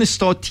now we're going to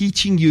start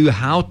teaching you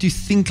how to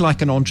think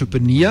like an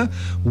entrepreneur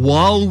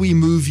while we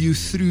move you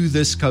through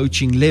this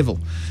coaching level.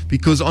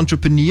 Because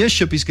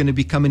entrepreneurship is going to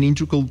become an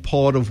integral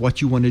part of what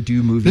you want to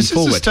do moving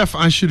forward. This is the stuff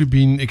I should have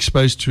been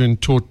exposed to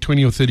and taught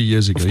 20 or 30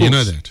 years ago. You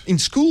know that. In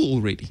school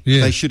already.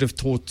 They should have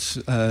taught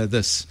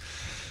this.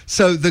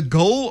 So the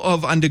goal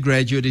of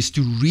undergraduate is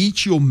to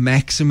reach your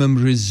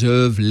maximum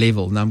reserve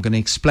level. Now I'm going to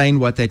explain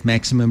what that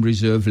maximum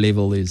reserve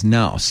level is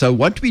now. So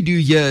what we do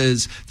here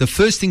is, the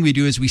first thing we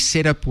do is we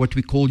set up what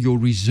we call your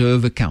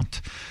reserve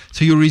account.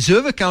 So your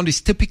reserve account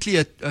is typically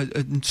a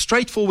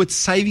straightforward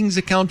savings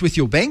account with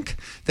your bank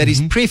that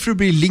is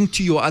preferably linked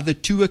to your other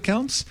two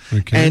accounts.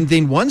 And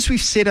then once we've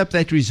set up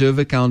that reserve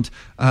account,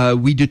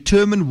 we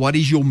determine what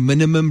is your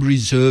minimum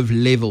reserve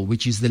level,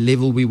 which is the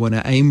level we want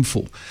to aim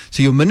for.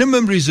 So your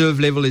minimum reserve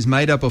level is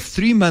made up of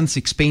 3 months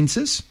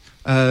expenses.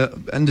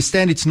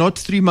 Understand, it's not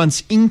 3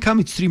 months income,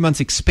 it's 3 months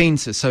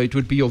expenses. So it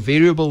would be your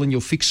variable and your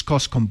fixed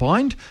cost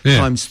combined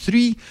times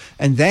 3,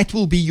 and that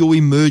will be your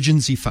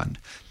emergency fund.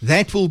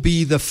 That will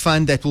be the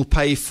fund that will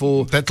pay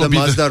for the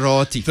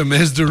Maserati. The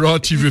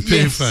Maserati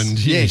repair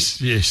fund.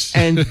 Yes.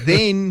 And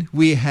then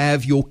we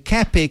have your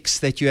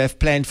CapEx that you have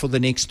planned for the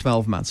next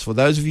 12 months. For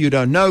those of you who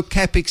don't know,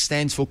 CapEx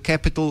stands for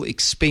capital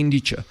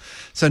expenditure.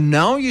 So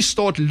now you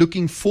start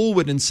looking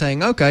forward and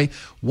saying, okay,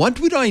 what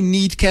would I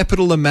need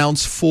capital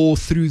amounts for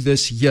through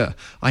this year?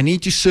 I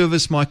need to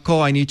service my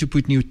car. I need to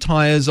put new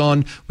tires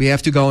on. We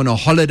have to go on a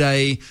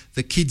holiday.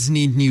 The kids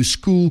need new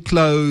school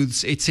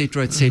clothes,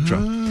 etc., etc.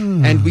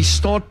 And we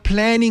start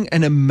planning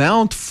an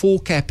amount for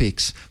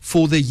CapEx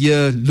for the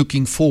year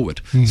looking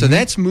forward. So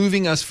that's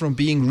moving us from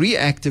being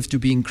reactive to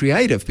being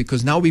creative,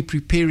 because now we're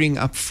preparing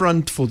up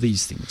front for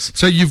these things.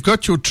 So you've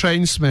got your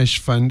Train Smash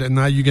fund, and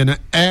now you're going to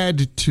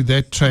add to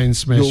that Train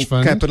Smash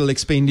fund capital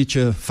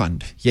expenditure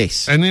fund.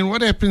 Yes. And then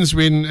what happens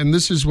when, and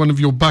this is one of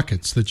your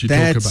buckets that you talk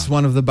about. That's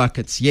one of the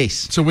buckets,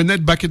 yes. So when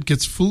that bucket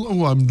gets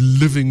full, I'm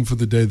living for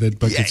the day that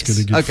bucket's going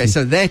to get full.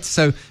 Okay,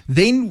 so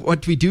then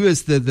what we do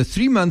is the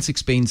 3 months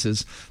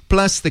expenses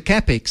plus the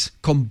capex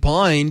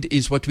combined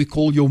is what we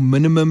call your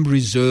minimum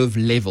reserve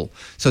level.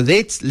 So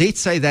let's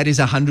say that is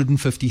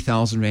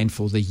 150,000 Rand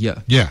for the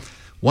year. Yeah.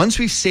 Once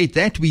we've set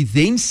that, we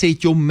then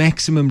set your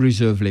maximum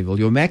reserve level.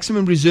 Your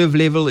maximum reserve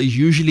level is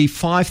usually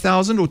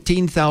 5,000 or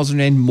 10,000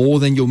 Rand more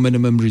than your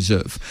minimum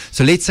reserve.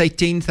 So let's say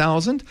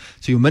 10,000.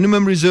 So your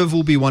minimum reserve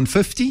will be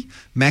 150,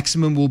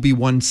 maximum will be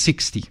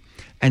 160.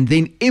 And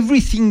then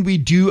everything we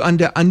do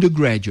under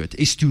undergraduate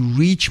is to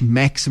reach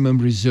maximum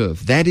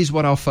reserve. That is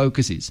what our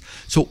focus is.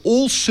 So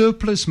all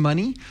surplus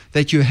money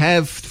that you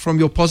have from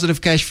your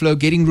positive cash flow,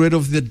 getting rid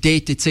of the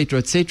debt,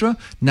 etc.,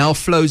 now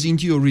flows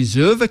into your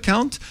reserve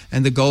account,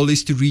 and the goal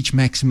is to reach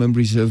maximum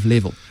reserve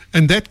level.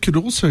 And that could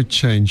also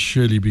change,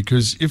 surely,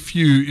 because if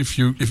you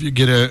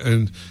get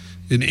an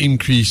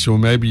increase, or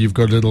maybe you've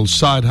got a little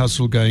side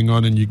hustle going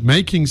on and you're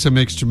making some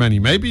extra money,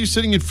 maybe you're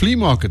sitting at flea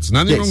markets,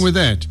 nothing wrong with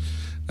that.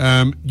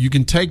 You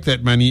can take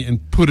that money and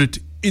put it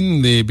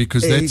in there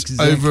because that's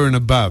over and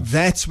above.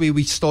 That's where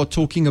we start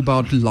talking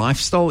about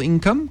lifestyle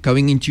income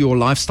going into your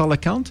lifestyle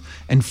account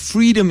and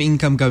freedom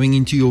income going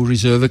into your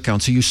reserve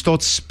account. So you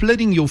start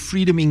splitting your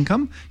freedom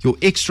income, your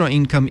extra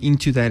income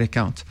into that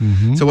account.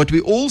 Mm-hmm. So what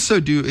we also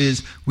do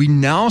is we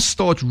now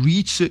start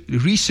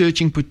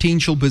researching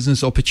potential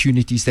business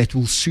opportunities that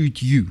will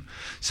suit you.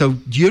 So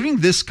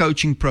during this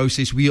coaching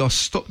process, we are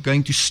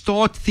going to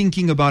start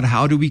thinking about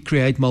how do we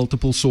create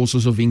multiple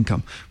sources of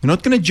income. We're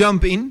not going to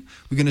jump in.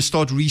 We're going to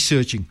start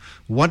researching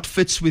what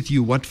fits with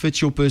you, what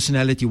fits your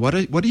personality, what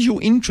is your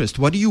interest,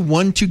 what do you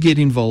want to get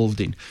involved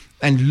in,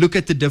 and look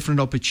at the different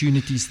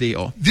opportunities there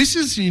are. This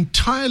is an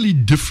entirely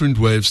different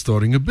way of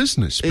starting a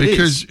business,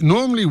 because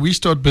normally we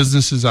start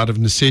businesses out of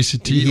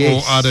necessity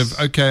or out of,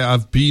 okay,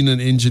 I've been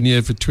an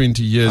engineer for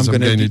 20 years, I'm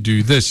going to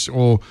do this,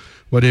 or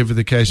whatever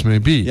the case may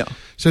be. Yeah.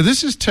 So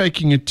this is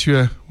taking it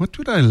to what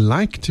would I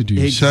like to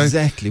do?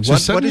 Exactly.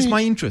 So what is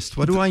my interest?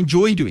 What do I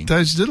enjoy doing?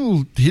 Those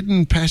little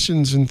hidden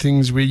passions and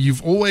things where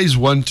you've always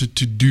wanted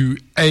to do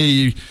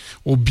A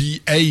or be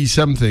A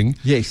something.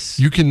 Yes.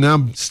 You can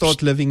now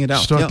start living it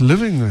out. Start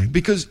living that.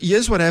 Because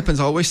here's what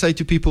happens. I always say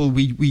to people,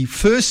 we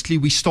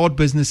start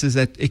businesses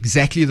at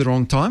exactly the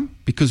wrong time,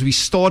 because we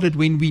started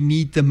when we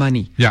need the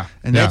money. Yeah.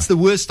 And that's the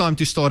worst time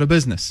to start a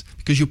business,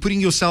 because you're putting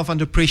yourself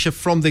under pressure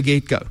from the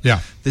get-go.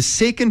 Yeah. The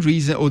second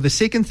reason, or the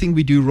second thing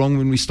we do wrong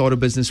when we start a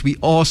business, we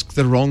ask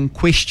the wrong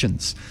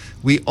questions.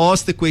 We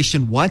ask the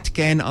question, what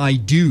can I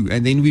do?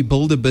 And then we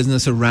build a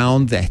business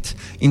around that,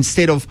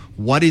 instead of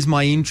what is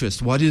my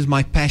interest? What is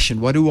my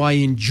passion? What do I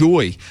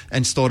enjoy?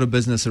 And start a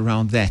business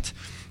around that.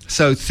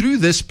 So through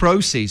this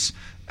process,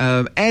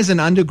 as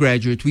an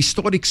undergraduate, we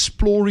start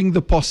exploring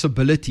the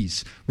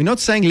possibilities. We're not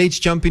saying let's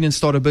jump in and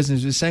start a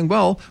business. We're saying,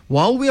 well,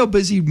 while we are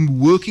busy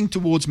working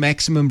towards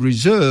maximum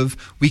reserve,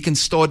 we can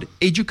start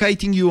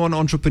educating you on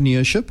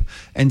entrepreneurship,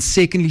 and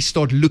secondly,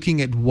 start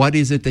looking at what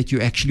is it that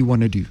you actually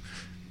want to do.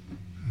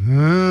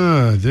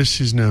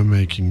 This is now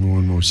making more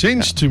and more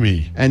sense to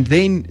me. And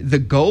then the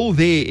goal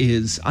there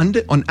is, on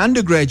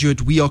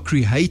undergraduate, we are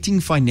creating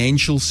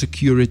financial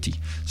security.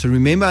 So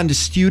remember, under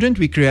student,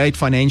 we create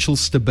financial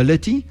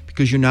stability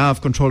because you now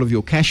have control of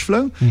your cash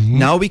flow. Mm-hmm.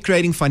 Now we're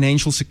creating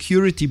financial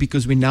security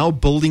because we're now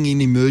building an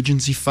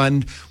emergency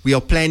fund. We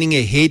are planning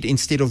ahead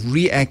instead of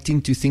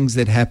reacting to things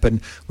that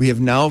happen. We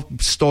have now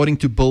starting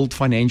to build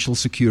financial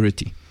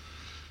security.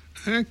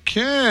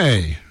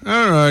 Okay.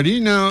 All righty.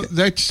 Now,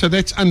 that's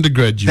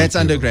undergraduate. That's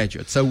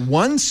undergraduate. So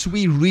once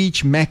we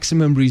reach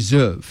maximum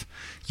reserve,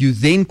 you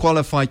then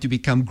qualify to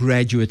become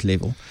graduate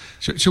level.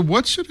 So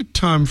what sort of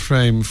time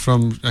frame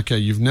from, okay,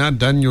 you've now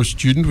done your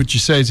student, which you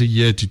say is a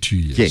year to 2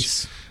 years.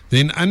 Yes.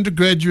 Then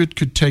undergraduate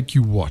could take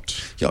you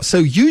what? Yeah, so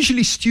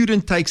usually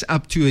student takes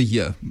up to a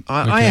year.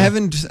 I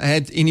haven't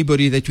had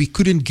anybody that we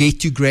couldn't get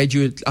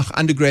to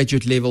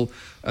undergraduate level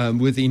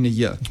within a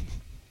year.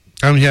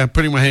 I'm here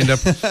putting my hand up.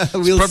 It's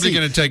probably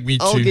going to take me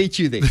I'll get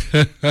you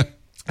there.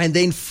 And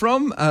then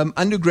from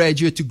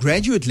undergraduate to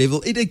graduate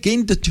level,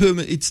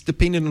 it's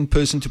dependent on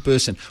person to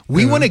person.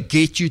 We want to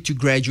get you to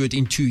graduate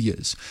in 2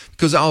 years,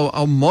 because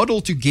our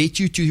model to get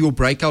you to your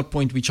breakout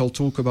point, which I'll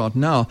talk about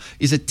now,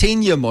 is a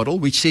 10-year model,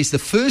 which says the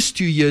first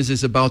 2 years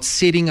is about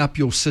setting up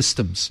your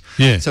systems.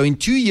 Yeah. So in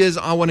 2 years,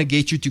 I want to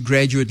get you to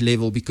graduate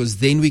level, because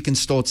then we can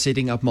start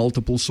setting up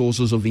multiple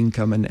sources of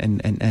income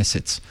and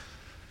assets.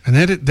 And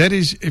that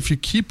is, if you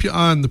keep your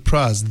eye on the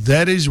prize,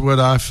 that is what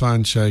I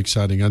find so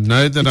exciting. I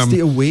know that it's the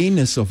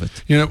awareness of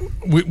it. You know,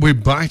 we're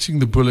biting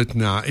the bullet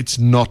now. It's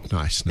not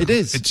nice now. It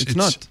is. It's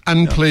not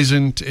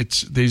unpleasant. Yeah.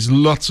 There's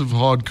lots of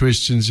hard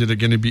questions that are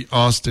going to be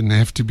asked and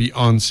have to be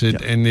answered.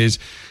 Yeah. And there's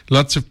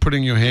lots of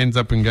putting your hands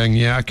up and going,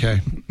 yeah,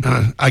 okay,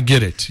 I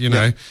get it. You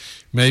know,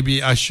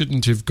 maybe I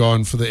shouldn't have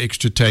gone for the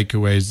extra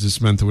takeaways this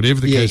month or whatever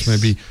the case may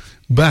be.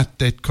 But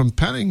that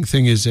compelling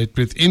thing is that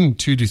within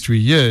 2 to 3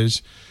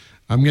 years,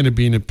 I'm going to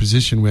be in a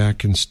position where I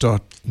can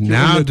start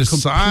now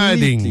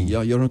deciding.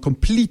 You're on a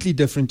completely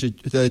different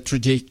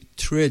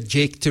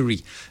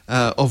trajectory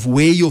of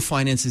where your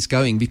finance is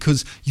going,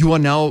 because you are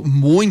now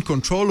more in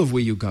control of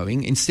where you're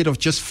going instead of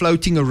just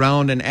floating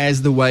around, and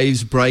as the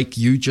waves break,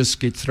 you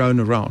just get thrown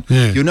around.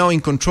 Yeah. You're now in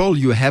control.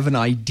 You have an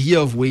idea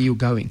of where you're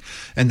going,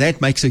 and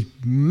that makes a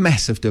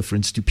massive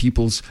difference to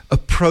people's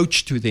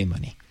approach to their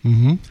money.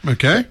 Mm-hmm.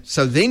 Okay.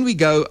 So then we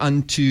go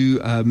on to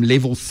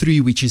level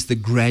 3, which is the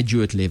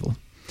graduate level.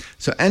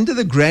 So under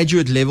the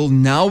graduate level,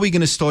 now we're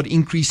going to start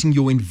increasing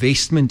your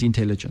investment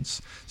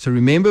intelligence. So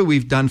remember,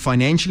 we've done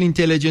financial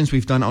intelligence,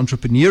 we've done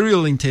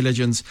entrepreneurial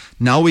intelligence.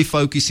 Now we're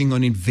focusing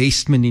on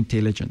investment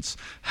intelligence.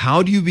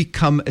 How do you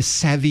become a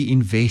savvy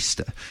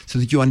investor so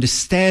that you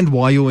understand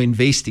why you're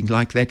investing?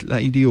 Like that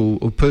lady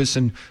or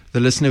person, the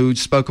listener who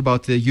spoke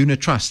about the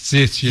unit trusts.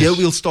 Yes. Here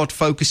we'll start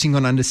focusing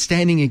on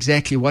understanding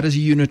exactly what does a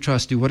unit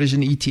trust do, what does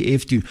an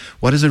ETF do,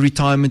 what does a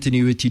retirement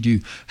annuity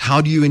do,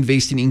 how do you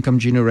invest in income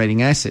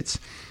generating assets.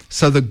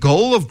 So the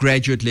goal of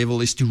graduate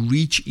level is to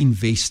reach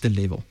investor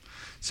level.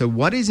 So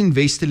what is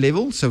investor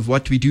level? So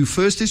what we do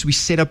first is we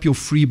set up your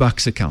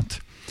FreeBucks account.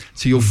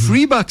 So your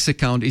FreeBucks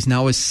account is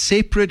now a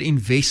separate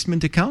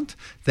investment account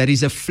that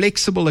is a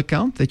flexible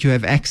account that you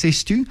have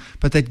access to,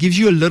 but that gives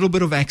you a little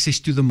bit of access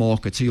to the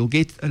market. So you'll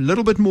get a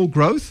little bit more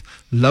growth,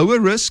 lower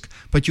risk,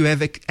 but you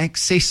have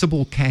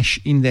accessible cash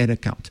in that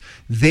account.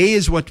 There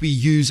is what we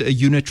use a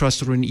unit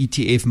trust or an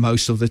ETF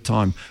most of the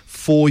time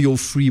for your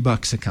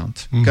FreeBucks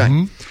account.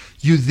 Okay.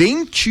 You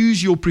then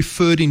choose your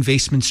preferred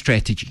investment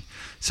strategy.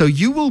 So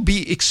you will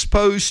be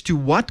exposed to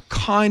what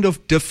kind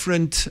of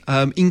different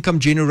income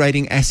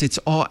generating assets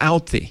are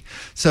out there.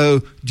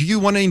 So do you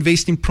want to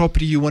invest in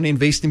property? Do you want to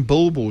invest in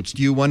billboards?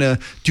 Do you want to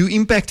do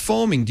impact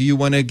farming? Do you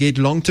want to get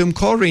long-term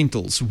car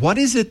rentals? What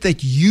is it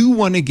that you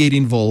want to get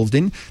involved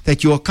in,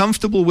 that you are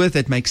comfortable with,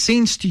 that makes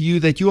sense to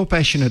you, that you are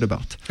passionate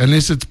about?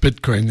 Unless it's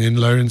Bitcoin, then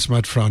Lawrence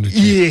might frown at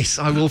you. Yes,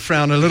 I will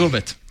frown a little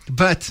bit.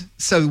 But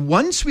so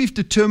once we've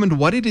determined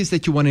what it is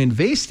that you want to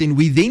invest in,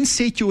 we then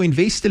set your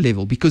investor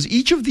level, because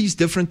each of these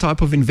different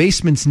type of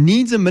investments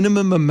needs a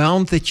minimum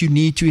amount that you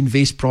need to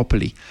invest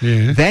properly.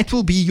 Yeah. That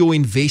will be your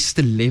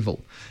investor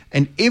level.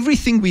 And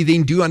everything we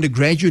then do under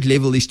graduate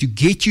level is to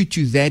get you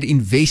to that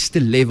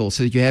investor level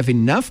so that you have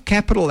enough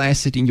capital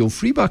asset in your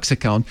FreeBucks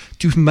account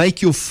to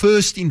make your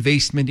first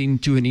investment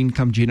into an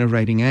income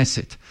generating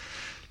asset.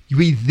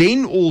 We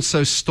then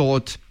also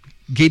start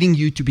getting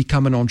you to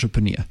become an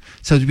entrepreneur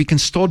so that we can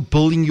start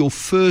building your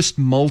first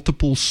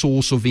multiple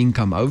source of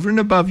income over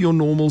and above your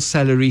normal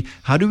salary.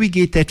 How do we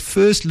get that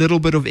first little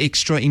bit of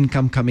extra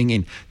income coming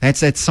in? That's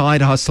that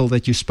side hustle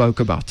that you spoke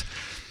about.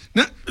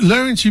 Now,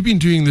 Lawrence, you've been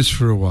doing this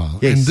for a while,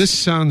 Yes. and this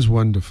sounds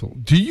wonderful.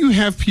 Do you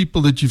have people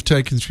that you've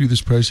taken through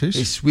this process?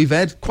 Yes, we've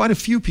had quite a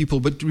few people,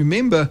 but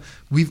remember,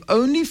 we've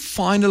only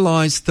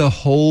finalized the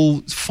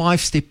whole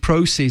 5-step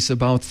process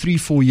about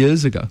 3-4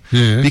 years ago.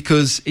 Yeah.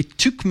 Because it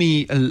took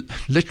me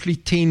literally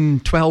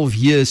 10, 12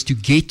 years to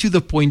get to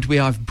the point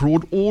where I've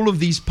brought all of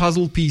these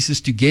puzzle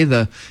pieces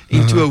together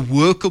into a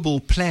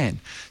workable plan.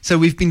 So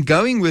we've been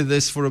going with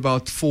this for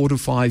about 4 to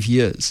 5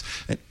 years.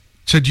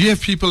 So do you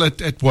have people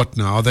at what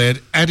now? Are they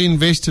at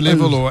investor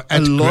level or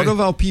at a lot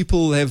of our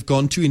people have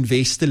gone to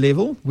investor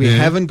level. We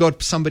haven't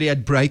got somebody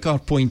at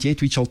breakout point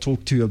yet, which I'll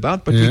talk to you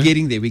about, but we're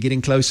getting there. We're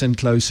getting closer and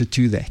closer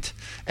to that.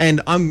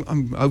 And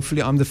I'm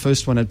hopefully I'm the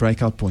first one at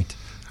breakout point.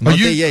 Not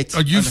there yet.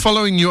 Are you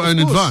following your own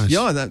advice?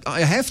 Yeah,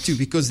 I have to,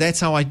 because that's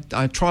how I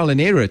trial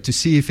and error to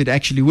see if it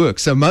actually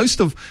works. So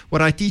most of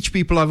what I teach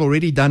people I've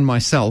already done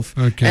myself,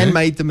 and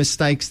made the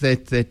mistakes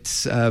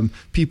that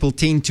people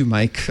tend to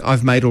make,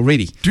 I've made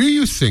already. Do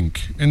you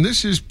think, and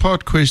this is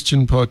part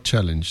question, part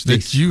challenge,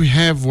 that you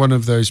have one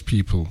of those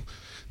people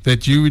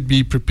that you would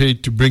be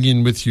prepared to bring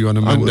in with you on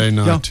a Monday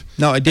night?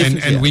 Yeah. No, I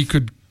definitely And we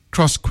could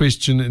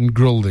cross-question and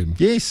grill them.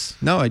 Yes.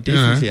 No, I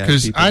definitely have.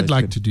 Because I'd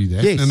like to do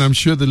that. Yes. And I'm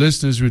sure the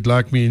listeners would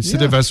like me,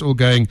 instead of us all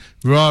going,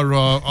 rah,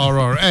 rah,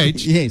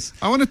 RRH, yes.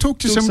 I want to talk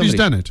to somebody who's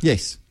done it.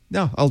 Yes.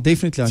 No, I'll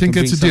definitely. Think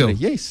that's a deal?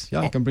 Yes.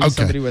 Yeah, I can bring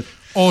somebody with.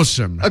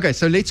 Awesome. Okay,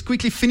 so let's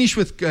quickly finish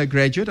with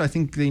graduate. I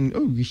think then,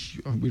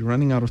 we're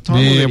running out of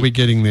time Yeah, already. we're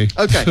getting there.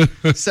 Okay,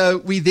 so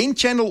we then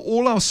channel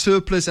all our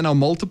surplus and our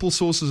multiple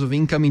sources of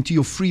income into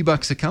your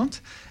FreeBucks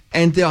account.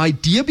 And the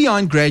idea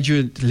behind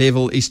graduate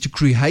level is to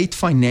create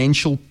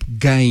financial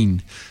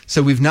gain.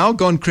 So we've now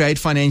gone create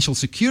financial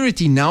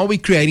security. Now we're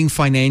creating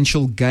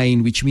financial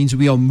gain, which means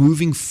we are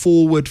moving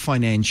forward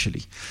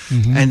financially.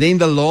 And then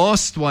the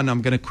last one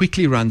I'm going to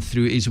quickly run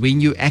through is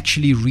when you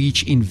actually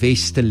reach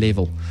investor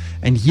level.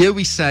 And here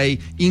we say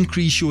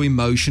increase your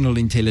emotional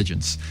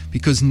intelligence,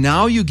 because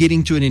now you're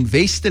getting to an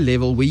investor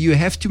level where you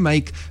have to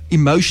make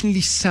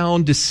emotionally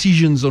sound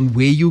decisions on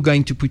where you're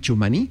going to put your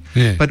money,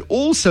 but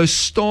also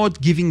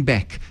start giving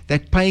back.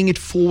 That paying it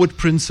forward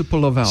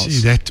principle of ours.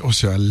 See, that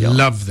also, I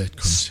love that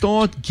concept.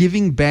 Start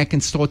giving back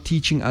and start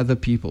teaching other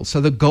people. So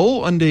the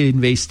goal on the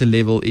investor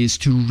level is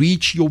to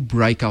reach your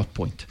breakout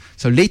point.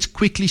 So let's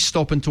quickly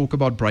stop and talk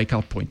about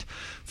breakout point.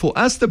 For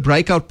us, the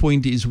breakout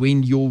point is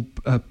when your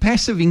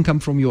passive income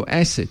from your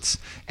assets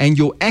and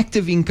your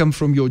active income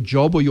from your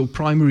job or your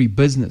primary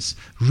business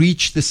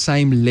reach the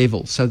same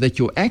level, so that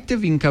your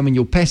active income and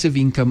your passive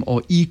income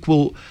are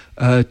equal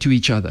to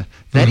each other.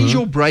 That is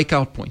your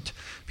breakout point.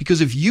 Because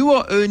if you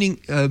are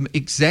earning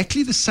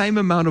exactly the same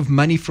amount of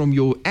money from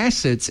your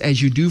assets as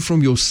you do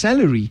from your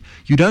salary,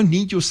 you don't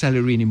need your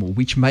salary anymore,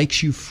 which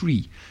makes you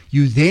free.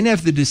 You then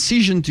have the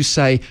decision to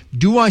say,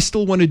 do I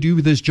still want to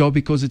do this job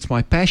because it's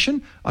my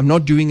passion? I'm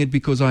not doing it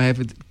because I have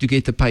to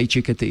get the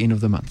paycheck at the end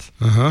of the month.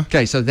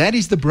 Okay, so that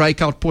is the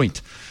breakout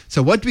point.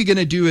 So what we're going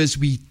to do is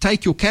we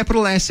take your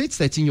capital assets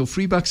that's in your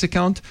Freebucks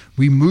account,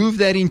 we move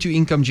that into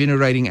income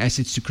generating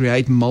assets to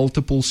create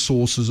multiple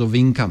sources of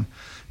income.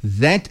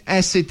 That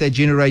asset that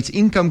generates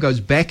income goes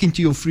back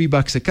into your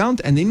Freebucks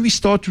account, and then we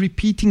start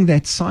repeating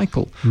that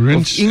cycle.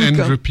 Rinse and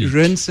repeat.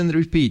 Rinse and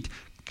repeat.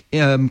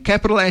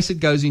 Capital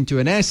asset goes into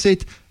an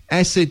asset.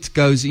 Asset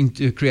goes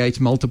into, creates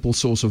multiple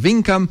source of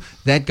income.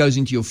 That goes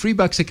into your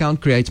Freebucks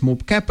account, creates more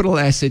capital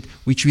asset,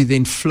 which we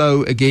then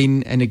flow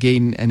again and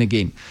again and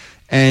again.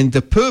 And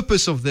the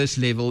purpose of this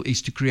level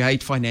is to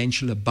create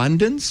financial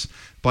abundance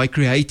by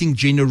creating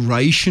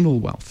generational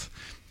wealth.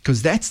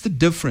 Because that's the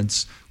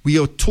difference. We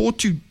are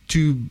taught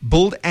to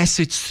build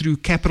assets through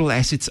capital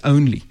assets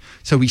only.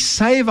 So we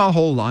save our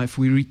whole life,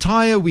 we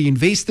retire, we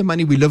invest the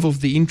money, we live off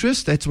the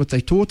interest. That's what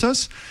they taught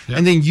us. Yep.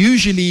 And then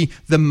usually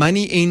the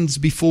money ends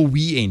before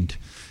we end.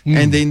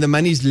 And then the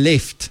money's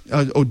left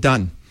or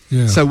done.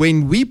 Yeah. So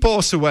when we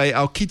pass away,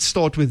 our kids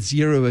start with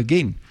zero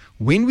again.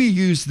 When we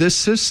use this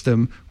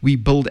system, we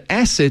build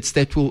assets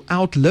that will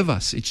outlive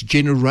us. It's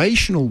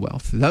generational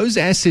wealth. Those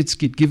assets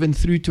get given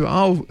through to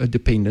our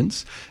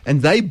dependents,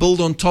 and they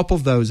build on top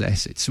of those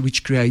assets,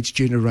 which creates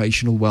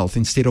generational wealth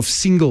instead of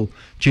single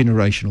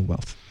generational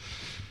wealth.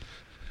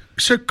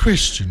 So,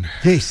 question.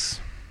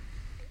 Yes.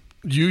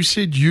 You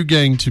said you're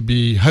going to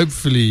be,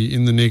 hopefully,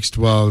 in the next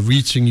while,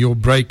 reaching your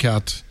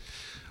breakout.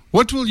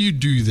 What will you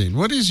do then?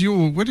 What is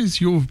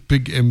your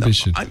big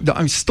ambition?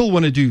 I still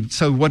want to do.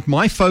 So what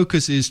my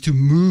focus is to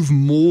move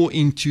more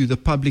into the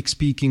public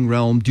speaking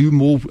realm, do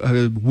more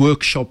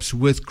workshops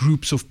with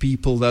groups of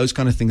people, those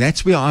kind of things.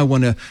 That's where I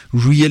want to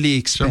really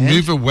expand. So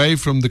move away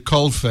from the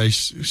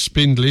coalface,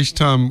 spend less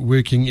time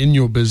working in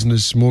your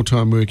business, more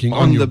time working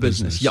on your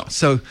business. Yeah.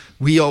 So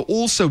we are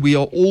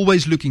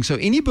always looking. So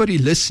anybody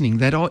listening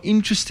that are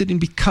interested in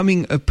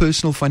becoming a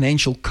personal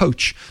financial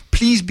coach,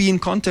 please be in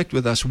contact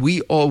with us.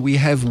 We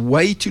have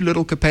way too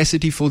little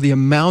capacity for the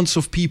amounts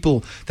of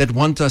people that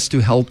want us to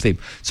help them.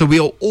 So we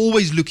are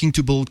always looking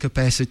to build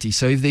capacity.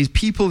 So if there's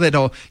people that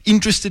are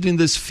interested in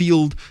this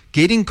field,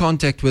 get in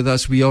contact with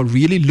us. We are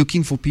really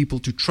looking for people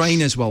to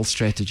train as wealth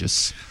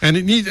strategists. And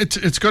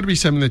it's got to be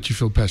something that you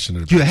feel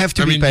passionate about. You have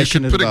to be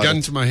passionate about it. You could put a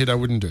gun to my head, I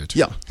wouldn't do it.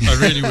 Yeah. I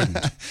really wouldn't.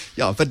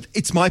 Yeah, but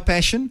it's my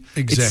passion.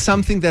 Exactly. It's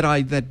something that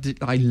I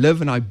live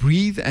and I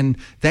breathe, and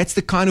that's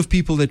the kind of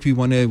people that we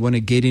want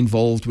to get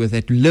involved with,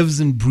 that lives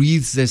and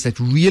breathes this, that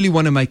really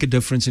want to make a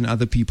difference in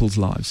other people's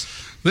lives.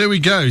 There we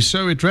go.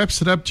 So it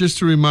wraps it up. Just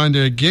a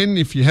reminder again,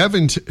 if you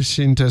haven't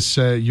sent us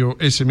your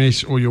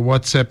SMS or your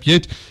WhatsApp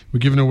yet, we're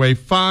giving away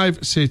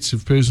 5 sets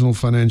of personal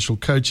financial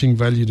coaching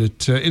valued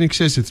at in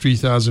excess of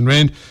 3,000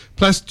 Rand,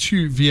 plus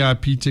 2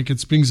 VIP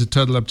tickets, brings the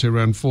total up to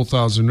around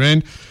 4,000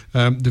 Rand.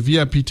 The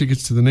VIP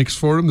tickets to the next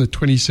forum, the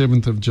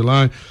 27th of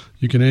July,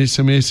 you can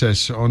SMS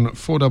us on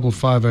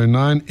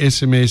 45509,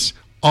 SMS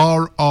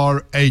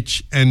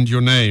RRH and your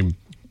name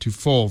to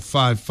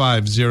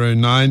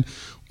 45509,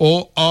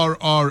 or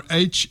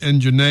RRH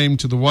and your name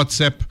to the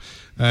WhatsApp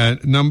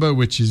number,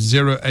 which is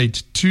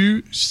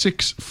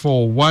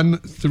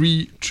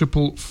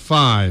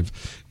 082-641-3555.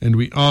 And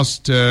we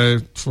asked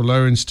for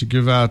Lawrence to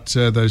give out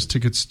those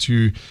tickets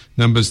to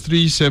numbers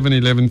 3, 7,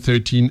 11,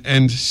 13,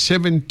 and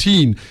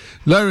 17.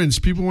 Lawrence,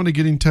 people want to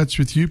get in touch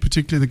with you,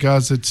 particularly the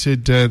guys that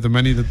said the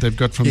money that they've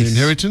got from the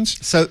inheritance.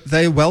 So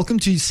they're welcome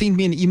to send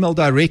me an email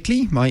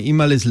directly. My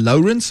email is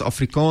Lawrence,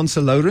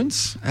 Afrikaanse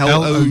Lawrence,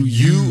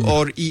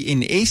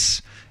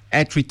 LOURENS,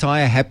 at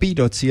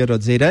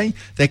retirehappy.co.za.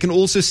 They can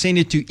also send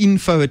it to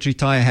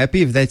info@retirehappy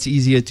if that's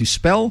easier to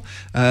spell.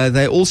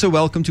 They're also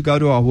welcome to go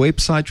to our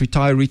website,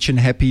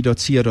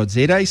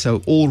 retirerichandhappy.co.za.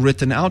 So all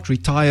written out,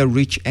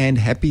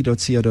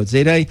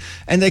 retirerichandhappy.co.za.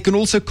 And they can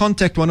also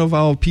contact one of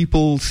our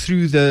people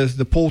through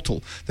the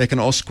portal. They can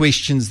ask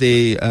questions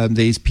there.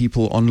 There's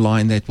people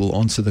online that will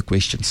answer the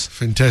questions.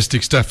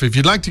 Fantastic stuff. If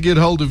you'd like to get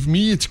hold of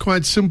me, it's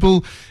quite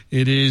simple.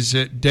 It is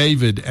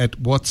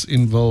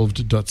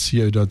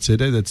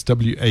David@whatsinvolved.co.za. That's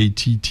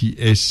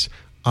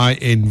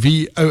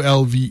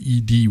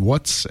WATTSINVOLVED,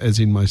 Watts, as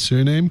in my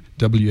surname,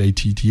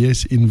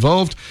 WATTS,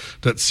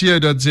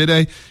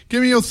 involved.co.za.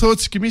 Give me your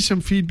thoughts, give me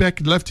some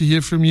feedback. I'd love to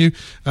hear from you.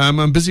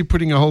 I'm busy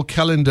putting a whole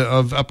calendar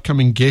of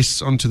upcoming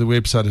guests onto the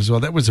website as well.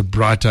 That was a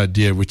bright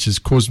idea, which has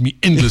caused me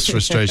endless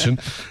frustration.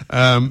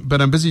 But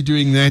I'm busy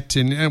doing that,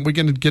 and we're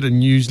going to get a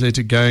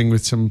newsletter going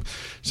with some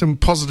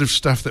positive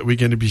stuff that we're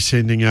going to be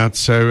sending out.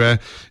 So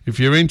if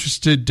you're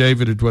interested,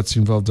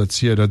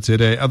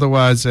 David@whatsinvolved.co.za.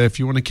 Otherwise, if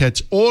you want to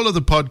catch all of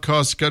the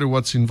podcasts, podcasts, go to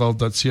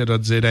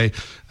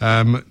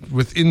what'sinvolved.co.za.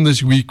 Within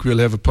this week, we'll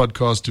have a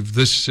podcast of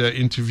this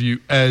interview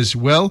as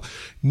well.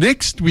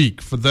 Next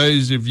week, for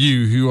those of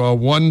you who are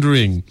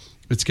wondering,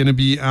 it's going to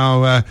be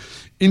our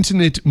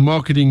internet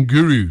marketing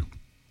guru,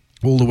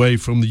 all the way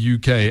from the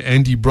UK,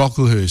 Andy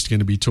Brocklehurst, going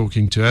to be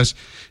talking to us.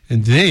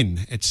 And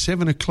then at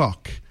 7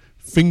 o'clock,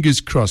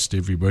 fingers crossed,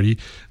 everybody,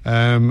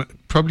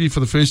 probably for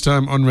the first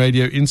time on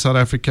radio in South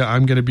Africa,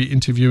 I'm going to be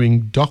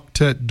interviewing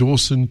Dr.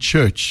 Dawson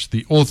Church,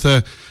 the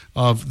author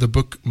of the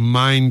book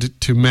Mind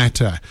to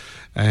Matter.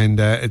 And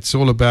it's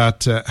all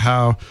about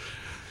how,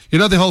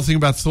 the whole thing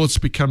about thoughts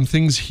become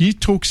things. He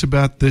talks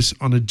about this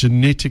on a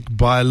genetic,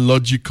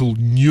 biological,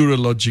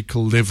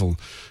 neurological level.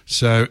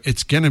 So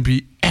it's going to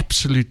be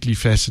absolutely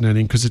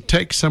fascinating because it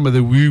takes some of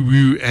the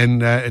woo-woo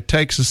and it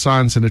takes the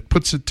science and it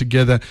puts it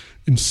together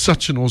in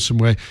such an awesome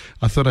way.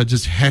 I thought I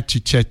just had to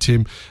chat to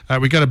him.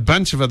 We got a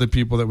bunch of other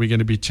people that we're going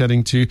to be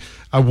chatting to.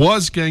 I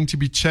was going to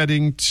be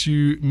chatting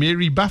to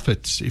Mary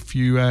Buffett. If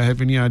you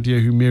have any idea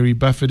who Mary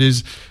Buffett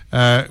is,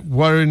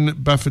 Warren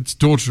Buffett's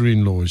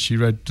daughter-in-law. She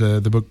wrote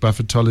the book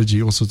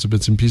Buffettology, all sorts of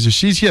bits and pieces.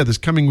 She's here this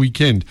coming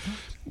weekend.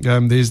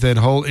 There's that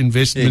whole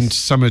investment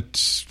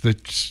summit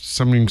that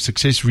Something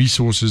Success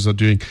Resources are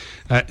doing.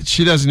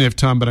 She doesn't have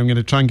time, but I'm going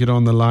to try and get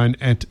on the line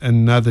at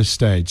another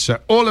stage. So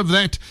all of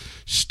that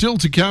still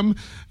to come.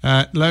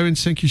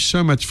 Lawrence, thank you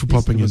so much for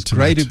popping in tonight.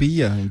 Great to be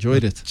here.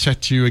 Enjoyed it.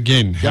 Chat to you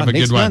again. Have a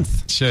good one.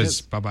 Month.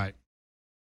 Cheers. Bye-bye.